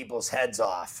lob people's heads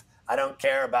off. I don't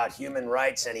care about human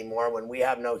rights anymore when we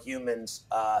have no humans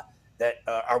that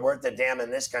are worth a damn in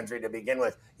this country to begin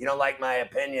with. You don't like my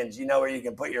opinions. You know where you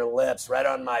can put your lips, right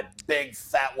on my big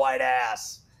fat white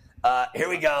ass. Here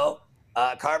we go.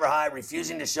 Carver High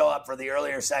refusing to show up for the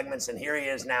earlier segments, and here he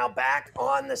is now back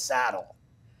on the saddle.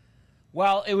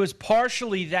 Well, it was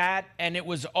partially that, and it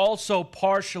was also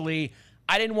partially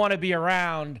I didn't want to be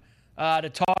around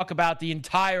to talk about the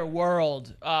entire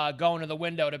world going to the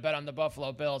window to bet on the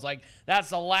Buffalo Bills. Like, that's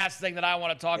the last thing that I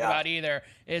want to talk about either,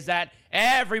 is that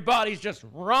everybody's just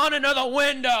running to the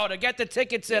window to get the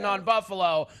tickets in on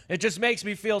Buffalo. It just makes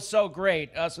me feel so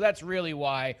great. So that's really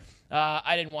why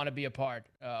I didn't want to be a part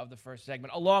of the first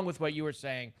segment, along with what you were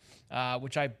saying,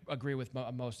 which I agree with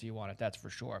most of you on it, that's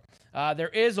for sure. There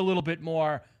is a little bit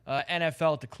more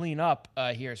NFL to clean up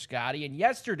here, Scotty. And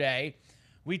yesterday,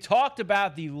 we talked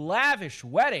about the lavish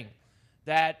wedding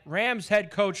that Rams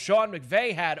head coach Sean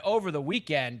McVay had over the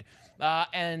weekend.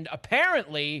 And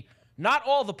apparently, not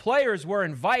all the players were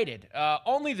invited.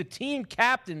 Only the team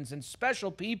captains and special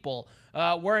people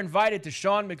were invited to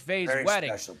Sean McVay's wedding.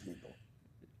 Very special people.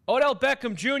 Odell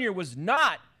Beckham Jr. was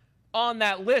not on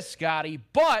that list, Scotty,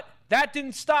 but that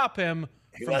didn't stop him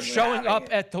from showing up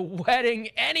at the wedding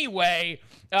anyway.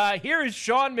 Here is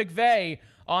Sean McVay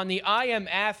on the I Am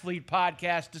Athlete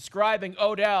podcast describing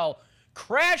Odell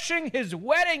crashing his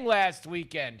wedding last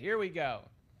weekend. Here we go.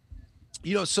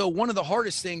 You know, so one of the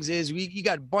hardest things is you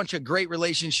got a bunch of great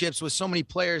relationships with so many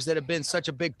players that have been such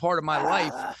a big part of my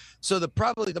life. So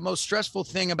probably the most stressful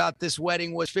thing about this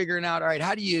wedding was figuring out, all right,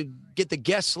 how do you get the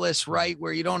guest list right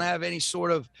where you don't have any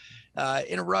sort of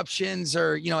interruptions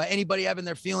or, you know, anybody having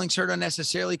their feelings hurt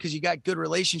unnecessarily because you got good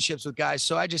relationships with guys.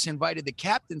 So I just invited the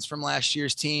captains from last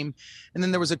year's team. And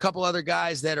then there was a couple other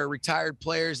guys that are retired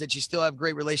players that you still have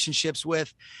great relationships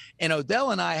with. And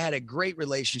Odell and I had a great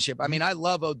relationship. I mean, I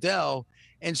love Odell.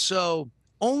 And so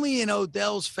only in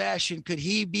Odell's fashion could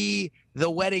he be the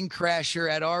wedding crasher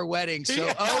at our wedding.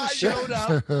 So showed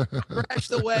up, crashed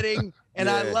the wedding. And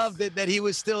I loved it that he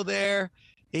was still there.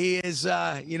 He is,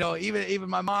 you know, even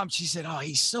my mom, she said, oh,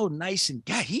 he's so nice. And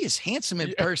God, he is handsome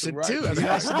in person, too. I mean,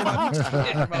 I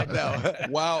said,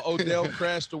 While Odell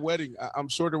crashed the wedding, I'm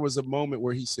sure there was a moment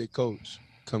where he said, Coach,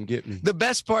 come get me. The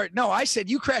best part, no, I said,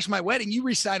 you crashed my wedding. You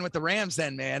re-sign with the Rams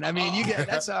then, man. I mean, you get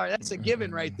that's a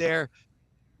given right there.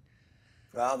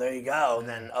 Well, there you go.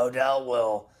 Then Odell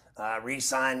will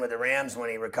re-sign with the Rams when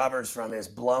he recovers from his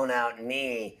blown-out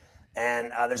knee.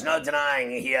 And there's no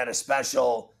denying he had a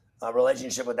special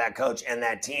relationship with that coach and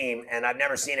that team, and I've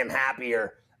never seen him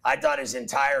happier. I thought his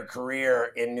entire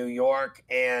career in New York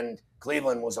and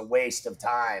Cleveland was a waste of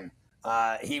time.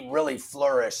 He really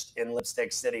flourished in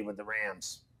Lipstick City with the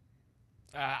Rams.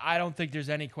 I don't think there's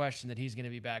any question that he's going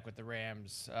to be back with the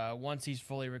Rams. Once he's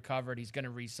fully recovered, he's going to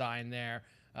re-sign there.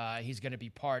 He's going to be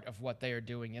part of what they are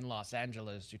doing in Los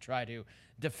Angeles to try to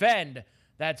defend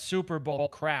that Super Bowl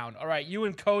crown. All right, you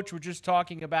and Coach were just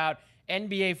talking about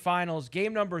NBA Finals.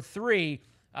 Game number 3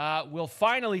 will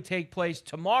finally take place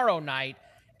tomorrow night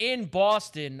in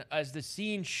Boston as the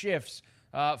scene shifts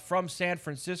from San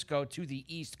Francisco to the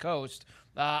East Coast.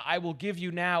 I will give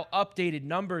you now updated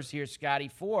numbers here, Scotty,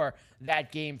 for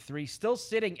that Game 3. Still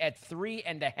sitting at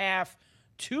 3.5.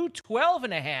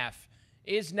 212.5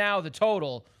 is now the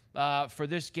total for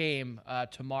this game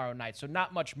tomorrow night. So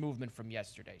not much movement from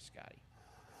yesterday, Scotty.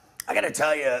 I got to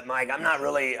tell you, Mike, I'm not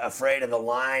really afraid of the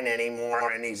line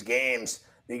anymore in these games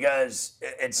because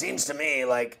it seems to me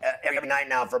like every night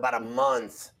now for about a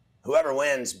month, whoever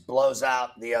wins blows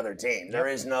out the other team. There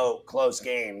is no close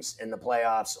games in the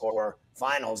playoffs or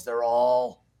finals. They're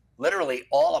all, literally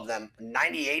all of them,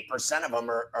 98% of them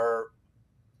are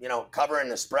you know, covering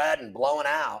the spread and blowing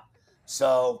out.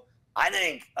 So I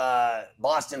think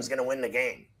Boston's going to win the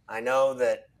game. I know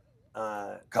that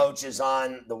Coach is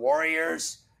on the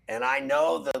Warriors. And I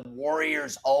know the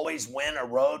Warriors always win a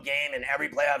road game in every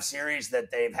playoff series that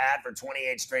they've had for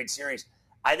 28 straight series.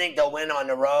 I think they'll win on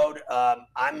the road.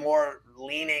 I'm more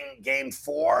leaning Game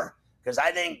 4 because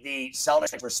I think the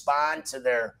Celtics respond to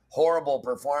their horrible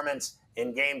performance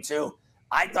in Game 2.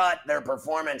 I thought their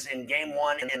performance in Game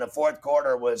 1 in the fourth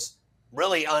quarter was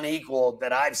really unequaled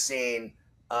that I've seen.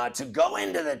 To go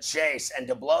into the chase and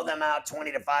to blow them out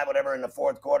 20-5, whatever, in the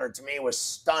fourth quarter, to me was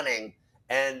stunning.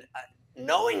 And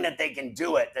knowing that they can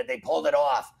do it, that they pulled it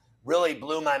off, really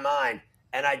blew my mind.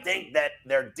 And I think that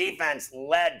their defense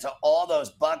led to all those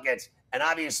buckets. And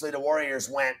obviously the Warriors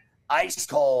went ice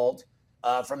cold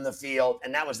from the field,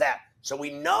 and that was that. So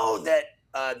we know that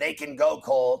they can go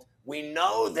cold. We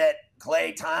know that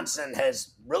Klay Thompson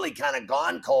has really kind of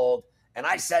gone cold. And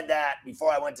I said that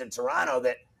before I went to Toronto,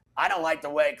 that I don't like the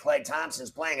way Klay Thompson's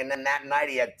playing. And then that night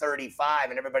he had 35,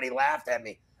 and everybody laughed at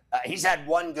me. He's had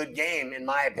one good game, in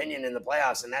my opinion, in the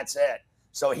playoffs, and that's it.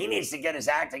 So he needs to get his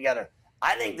act together.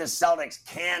 I think the Celtics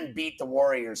can beat the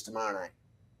Warriors tomorrow night.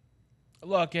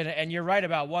 Look, and you're right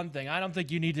about one thing. I don't think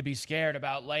you need to be scared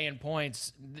about laying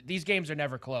points. These games are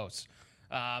never close.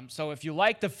 So if you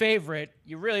like the favorite,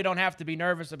 you really don't have to be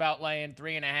nervous about laying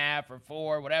 3.5 or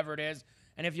 4, whatever it is.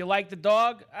 And if you like the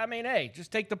dog, I mean, hey,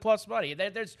 just take the plus money.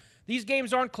 These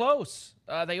games aren't close.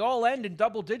 They all end in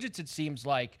double digits, it seems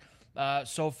like,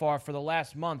 so far for the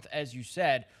last month, as you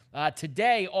said.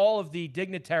 Today, all of the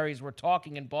dignitaries were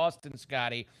talking in Boston,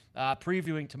 Scotty,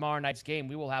 previewing tomorrow night's game.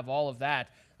 We will have all of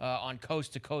that on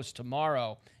Coast to Coast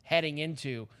tomorrow, heading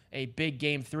into a big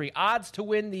Game 3. Odds to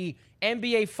win the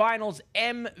NBA Finals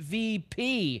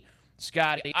MVP,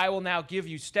 Scotty. I will now give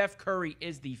you Steph Curry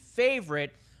is the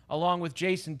favorite, along with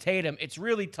Jason Tatum. It's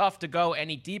really tough to go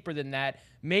any deeper than that.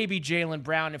 Maybe Jaylen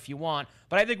Brown if you want.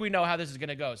 But I think we know how this is going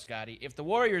to go, Scotty. If the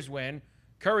Warriors win,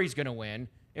 Curry's going to win.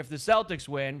 If the Celtics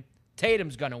win,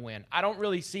 Tatum's going to win. I don't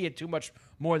really see it too much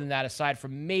more than that, aside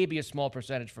from maybe a small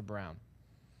percentage for Brown.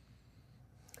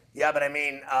 Yeah, but I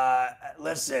mean,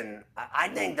 listen, I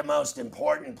think the most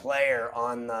important player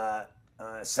on the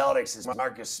Celtics is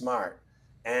Marcus Smart.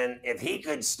 And if he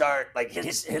could start, like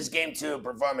his Game 2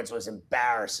 performance was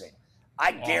embarrassing.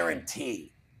 I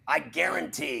guarantee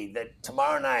that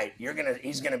tomorrow night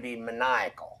he's gonna be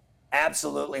maniacal,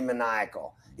 absolutely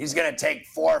maniacal. He's gonna take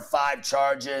 4 or 5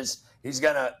 charges. He's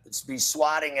gonna be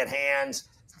swatting at hands.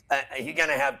 He's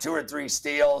gonna have 2 or 3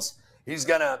 steals. He's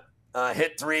gonna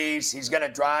hit threes. He's going to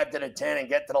drive to the 10 and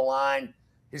get to the line.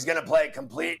 He's going to play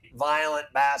complete violent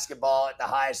basketball at the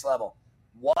highest level.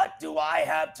 What do I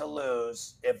have to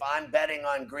lose if I'm betting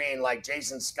on Green like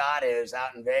Jason Scott is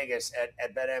out in Vegas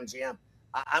at BetMGM?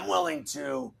 I'm willing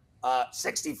to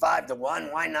 65 to 1.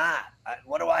 Why not?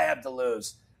 What do I have to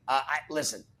lose?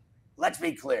 Listen, let's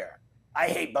be clear. I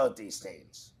hate both these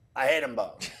teams. I hate them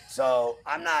both. So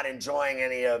I'm not enjoying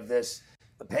any of this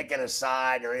picking a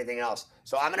side or anything else.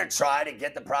 So I'm going to try to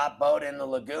get the prop boat in the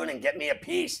lagoon and get me a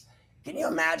piece. Can you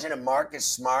imagine if Marcus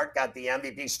Smart got the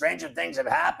MVP? Stranger things have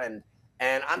happened,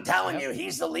 and I'm telling you,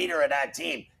 he's the leader of that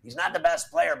team. He's not the best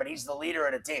player, but he's the leader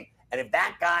of the team. And if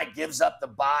that guy gives up the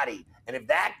body, and if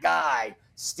that guy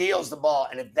steals the ball,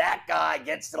 and if that guy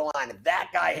gets to the line, if that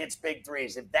guy hits big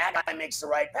threes, if that guy makes the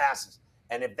right passes,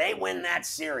 and if they win that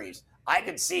series, I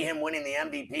could see him winning the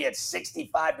MVP at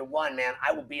 65 to 1, man.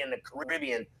 I will be in the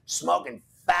Caribbean smoking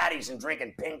fatties and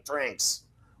drinking pink drinks.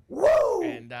 Woo!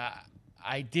 And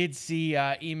I did see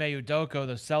Ime Udoka,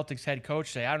 the Celtics head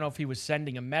coach, say, I don't know if he was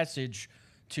sending a message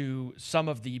to some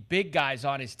of the big guys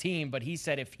on his team, but he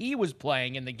said if he was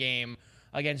playing in the game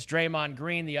against Draymond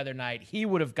Green the other night, he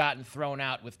would have gotten thrown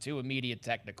out with 2 immediate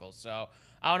technicals. So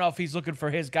I don't know if he's looking for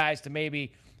his guys to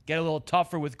maybe get a little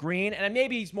tougher with Green, and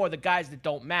maybe he's more the guys that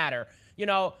don't matter. You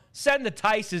know, send the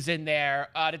Tices in there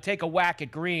to take a whack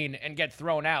at Green and get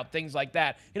thrown out, things like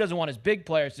that. He doesn't want his big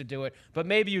players to do it, but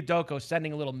maybe Udoka's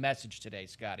sending a little message today,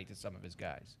 Scotty, to some of his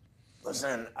guys.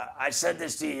 Listen, I said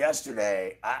this to you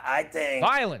yesterday. I think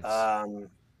violence.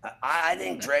 I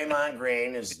think Draymond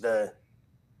Green is the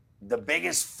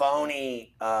biggest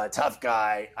phony tough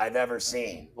guy I've ever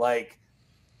seen. Like,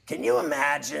 can you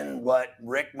imagine what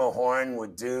Rick Mahorn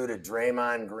would do to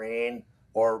Draymond Green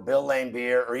or Bill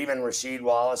Laimbeer or even Rasheed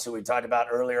Wallace, who we talked about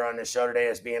earlier on the show today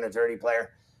as being a dirty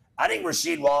player? I think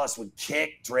Rasheed Wallace would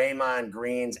kick Draymond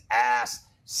Green's ass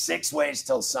 6 ways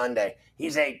till Sunday.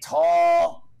 He's a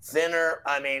tall, thinner.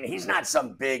 I mean, he's not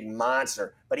some big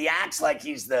monster, but he acts like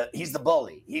he's the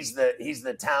bully. He's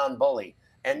the town bully.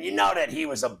 And you know that he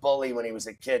was a bully when he was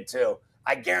a kid too.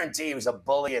 I guarantee he was a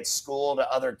bully at school to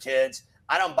other kids.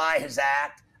 I don't buy his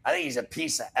act. I think he's a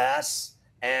piece of S.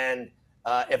 And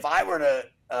if I were to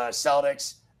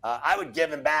Celtics, I would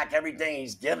give him back everything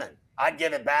he's given. I'd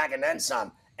give it back and then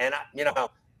some. And,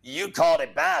 you called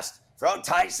it best. Throw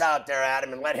Tice out there at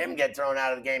him and let him get thrown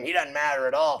out of the game. He doesn't matter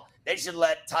at all. They should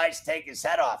let Tice take his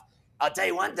head off. I'll tell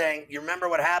you one thing. You remember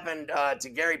what happened to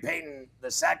Gary Payton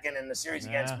II in the series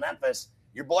against Memphis?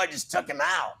 Your boy just took him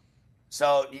out.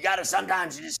 So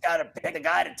sometimes you just got to pick a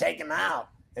guy to take him out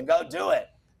and go do it.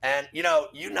 And,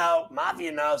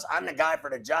 Mafia knows I'm the guy for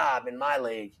the job in my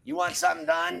league. You want something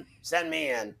done? Send me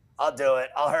in. I'll do it.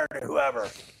 I'll hurt whoever.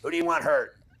 Who do you want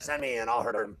hurt? Send me in. I'll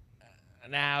hurt him.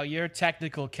 Now, your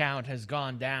technical count has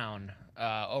gone down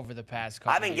over the past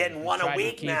couple I've been getting years. one a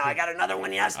week now. I got another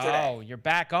one yesterday. Oh, you're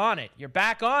back on it. You're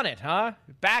back on it, huh?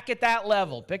 Back at that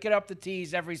level. Picking up the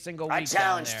tees every single week. I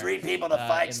challenged 3 people to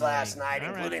fights last night,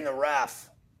 including the ref.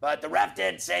 But the ref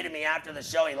did say to me after the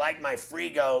show he liked my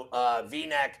Frigo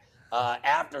V-neck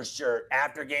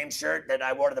after game shirt that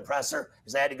I wore to the presser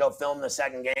because I had to go film the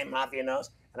second game. Mafia knows.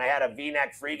 and I had a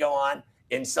V-neck Frigo on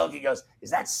in silk. He goes,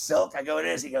 "Is that silk?" I go, "It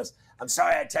is." He goes, "I'm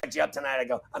sorry I tucked you up tonight." I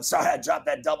go, "I'm sorry I dropped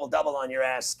that double-double on your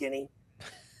ass, Skinny.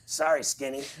 Sorry,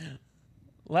 Skinny."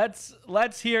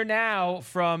 Let's hear now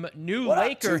from new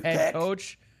Laker head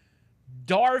coach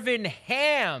Darvin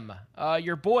Ham.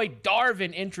 Your boy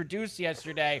Darvin introduced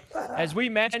yesterday, as we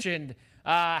mentioned,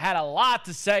 had a lot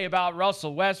to say about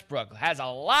Russell Westbrook. Has a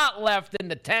lot left in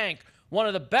the tank. One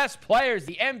of the best players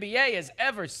the NBA has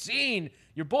ever seen.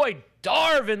 Your boy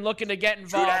Darvin looking to get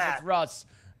involved with Russ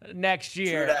next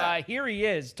year. Here he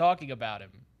is talking about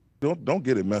him. Don't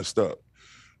get it messed up.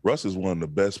 Russ is one of the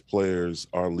best players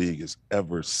our league has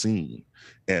ever seen,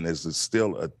 and there's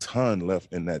still a ton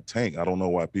left in that tank. I don't know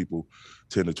why people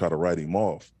tend to try to write him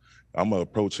off. I'm going to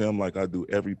approach him like I do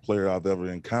every player I've ever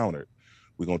encountered.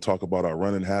 We're going to talk about our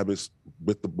running habits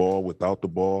with the ball, without the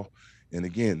ball, and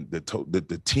again,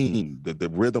 the team, the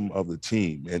rhythm of the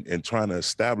team, and trying to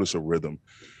establish a rhythm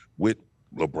with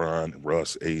LeBron,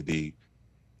 Russ, AD.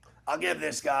 I'll give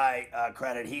this guy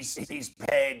credit. He's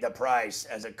paid the price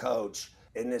as a coach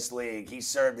in this league. He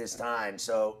served his time,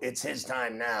 so it's his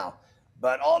time now.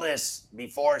 But all this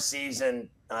before season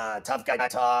tough guy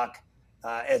talk,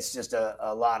 it's just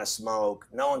a lot of smoke.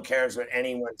 No one cares what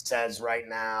anyone says right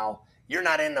now. You're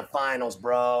not in the finals,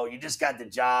 bro. You just got the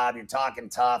job. You're talking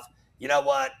tough. You know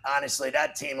what? Honestly,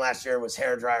 that team last year was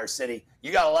hairdryer city.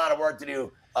 You got a lot of work to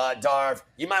do, Darv.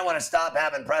 You might want to stop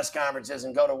having press conferences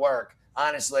and go to work.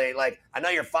 Honestly, I know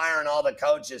you're firing all the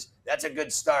coaches. That's a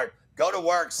good start. Go to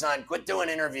work, son. Quit doing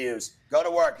interviews. Go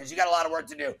to work because you got a lot of work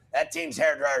to do. That team's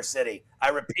hairdryer city. I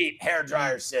repeat,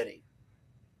 hairdryer city.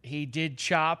 He did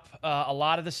chop a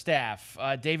lot of the staff.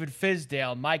 David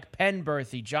Fizdale, Mike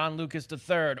Penberthy, John Lucas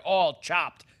III, all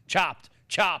chopped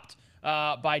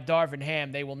by Darvin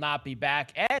Ham. They will not be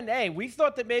back. And, hey, we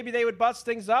thought that maybe they would bust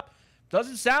things up.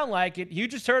 Doesn't sound like it. You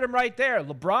just heard him right there.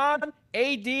 LeBron,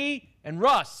 AD, and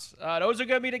Russ. Those are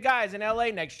going to be the guys in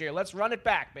L.A. next year. Let's run it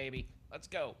back, baby. Let's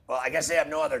go. Well, I guess they have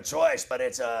no other choice, but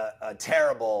it's a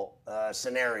terrible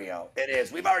scenario. It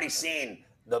is. We've already seen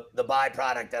the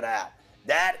byproduct of that.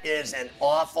 That is an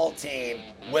awful team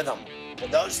with them.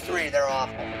 With those three, they're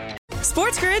awful.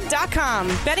 SportsGrid.com.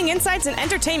 Betting insights and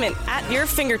entertainment at your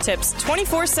fingertips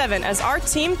 24/7 as our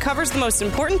team covers the most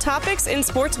important topics in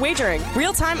sports wagering.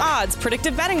 Real-time odds,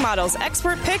 predictive betting models,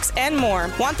 expert picks, and more.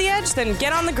 Want the edge? Then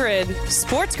get on the grid.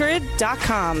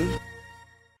 SportsGrid.com.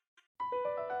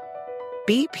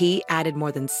 BP added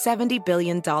more than $70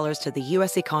 billion to the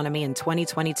U.S. economy in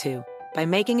 2022 by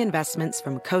making investments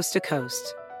from coast to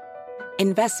coast.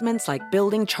 Investments like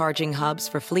building charging hubs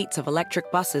for fleets of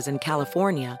electric buses in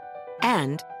California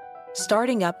and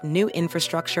starting up new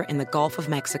infrastructure in the Gulf of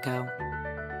Mexico.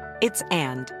 It's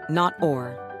and, not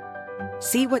or.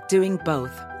 See what doing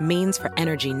both means for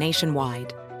energy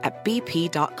nationwide at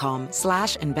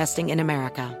bp.com/investing in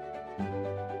America.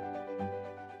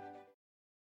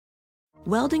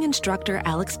 Welding instructor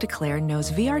Alex DeClaire knows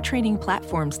VR training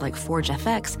platforms like Forge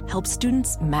FX help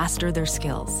students master their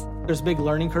skills. There's a big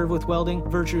learning curve with welding.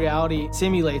 Virtual reality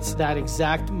simulates that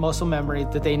exact muscle memory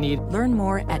that they need. Learn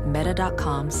more at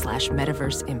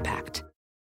meta.com/metaverse impact.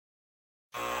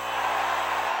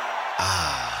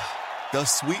 The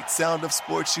sweet sound of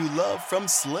sports you love from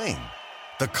Sling.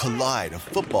 The collide of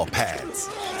football pads.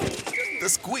 The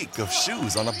squeak of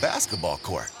shoes on a basketball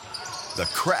court. The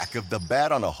crack of the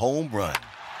bat on a home run.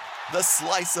 The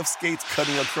slice of skates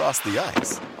cutting across the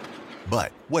ice.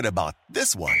 But what about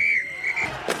this one?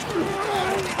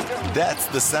 That's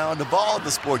the sound of all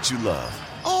the sports you love,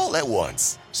 all at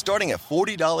once. Starting at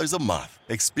 $40 a month.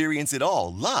 Experience it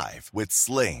all live with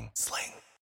Sling. Sling.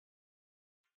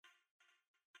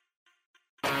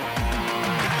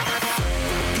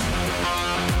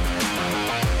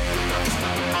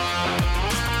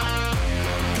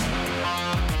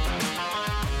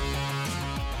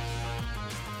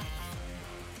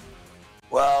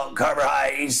 Well, Carver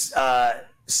High, he's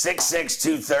 6'6",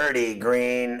 230,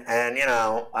 Green. And,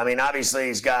 obviously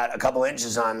he's got a couple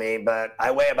inches on me, but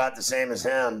I weigh about the same as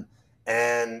him.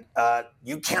 And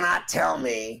you cannot tell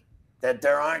me that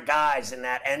there aren't guys in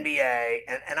that NBA,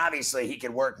 and obviously he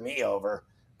could work me over.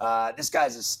 This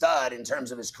guy's a stud in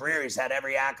terms of his career. He's had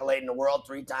every accolade in the world,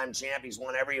 3-time champ. He's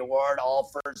won every award, all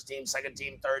first team, second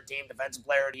team, third team, defensive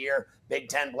player of the year, Big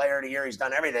Ten player of the year. He's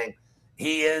done everything.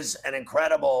 He is an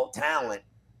incredible talent,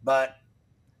 but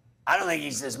I don't think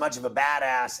he's as much of a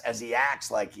badass as he acts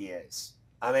like he is.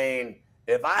 I mean,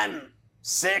 if I'm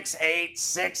 6'8",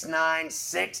 6'9",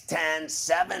 6'10",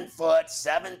 7 foot,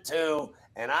 7'2",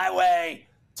 and I weigh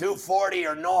 240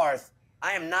 or north,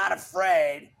 I am not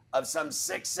afraid of some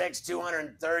 6'6",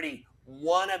 230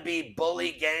 wannabe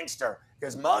bully gangster,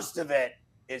 because most of it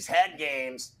is head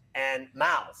games and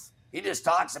mouth. He just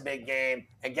talks a big game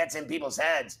and gets in people's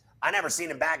heads. I never seen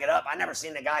him back it up. I never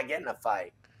seen the guy get in a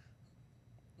fight.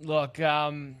 Look,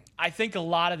 I think a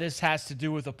lot of this has to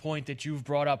do with a point that you've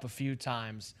brought up a few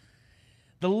times.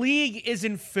 The league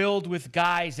isn't filled with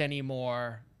guys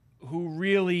anymore who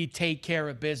really take care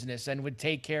of business and would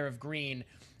take care of Green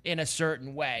in a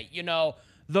certain way. You know,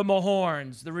 the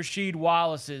Mahorns, the Rasheed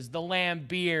Wallaces, the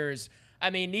Lambeers.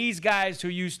 I mean, these guys who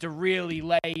used to really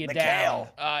lay you down.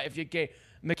 If you get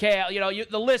McHale, you know,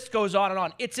 the list goes on and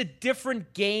on. It's a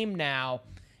different game now,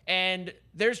 and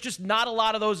there's just not a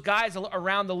lot of those guys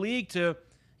around the league to,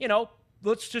 you know,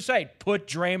 let's just say, put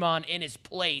Draymond in his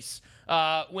place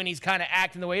when he's kind of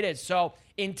acting the way it is. So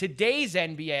in today's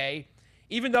NBA,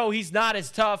 even though he's not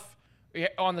as tough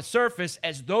on the surface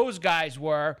as those guys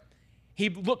were, he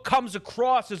comes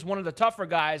across as one of the tougher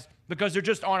guys because there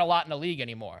just aren't a lot in the league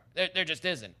anymore. There just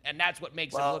isn't, and that's what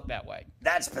makes him look that way.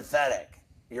 That's pathetic.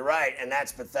 You're right, and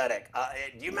that's pathetic.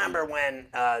 Do you remember when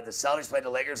the Celtics played the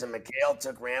Lakers and McHale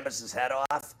took Rambis's head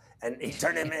off and he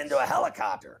turned him into a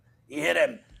helicopter? He hit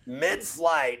him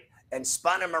mid-flight and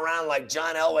spun him around like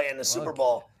John Elway in the Super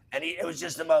Bowl, and it was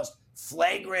just the most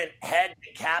flagrant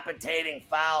head-decapitating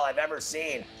foul I've ever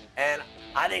seen. And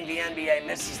I think the NBA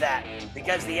misses that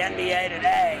because the NBA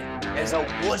today is a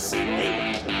wussy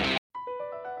league.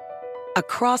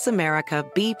 Across America,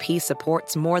 BP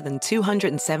supports more than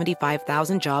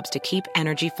 275,000 jobs to keep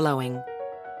energy flowing.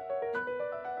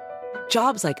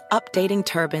 Jobs like updating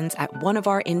turbines at one of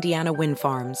our Indiana wind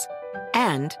farms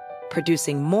and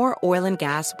producing more oil and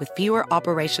gas with fewer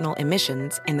operational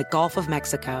emissions in the Gulf of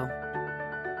Mexico.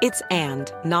 It's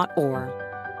and, not or.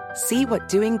 See what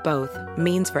doing both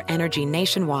means for energy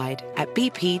nationwide at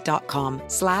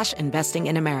bp.com/investing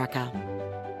in America.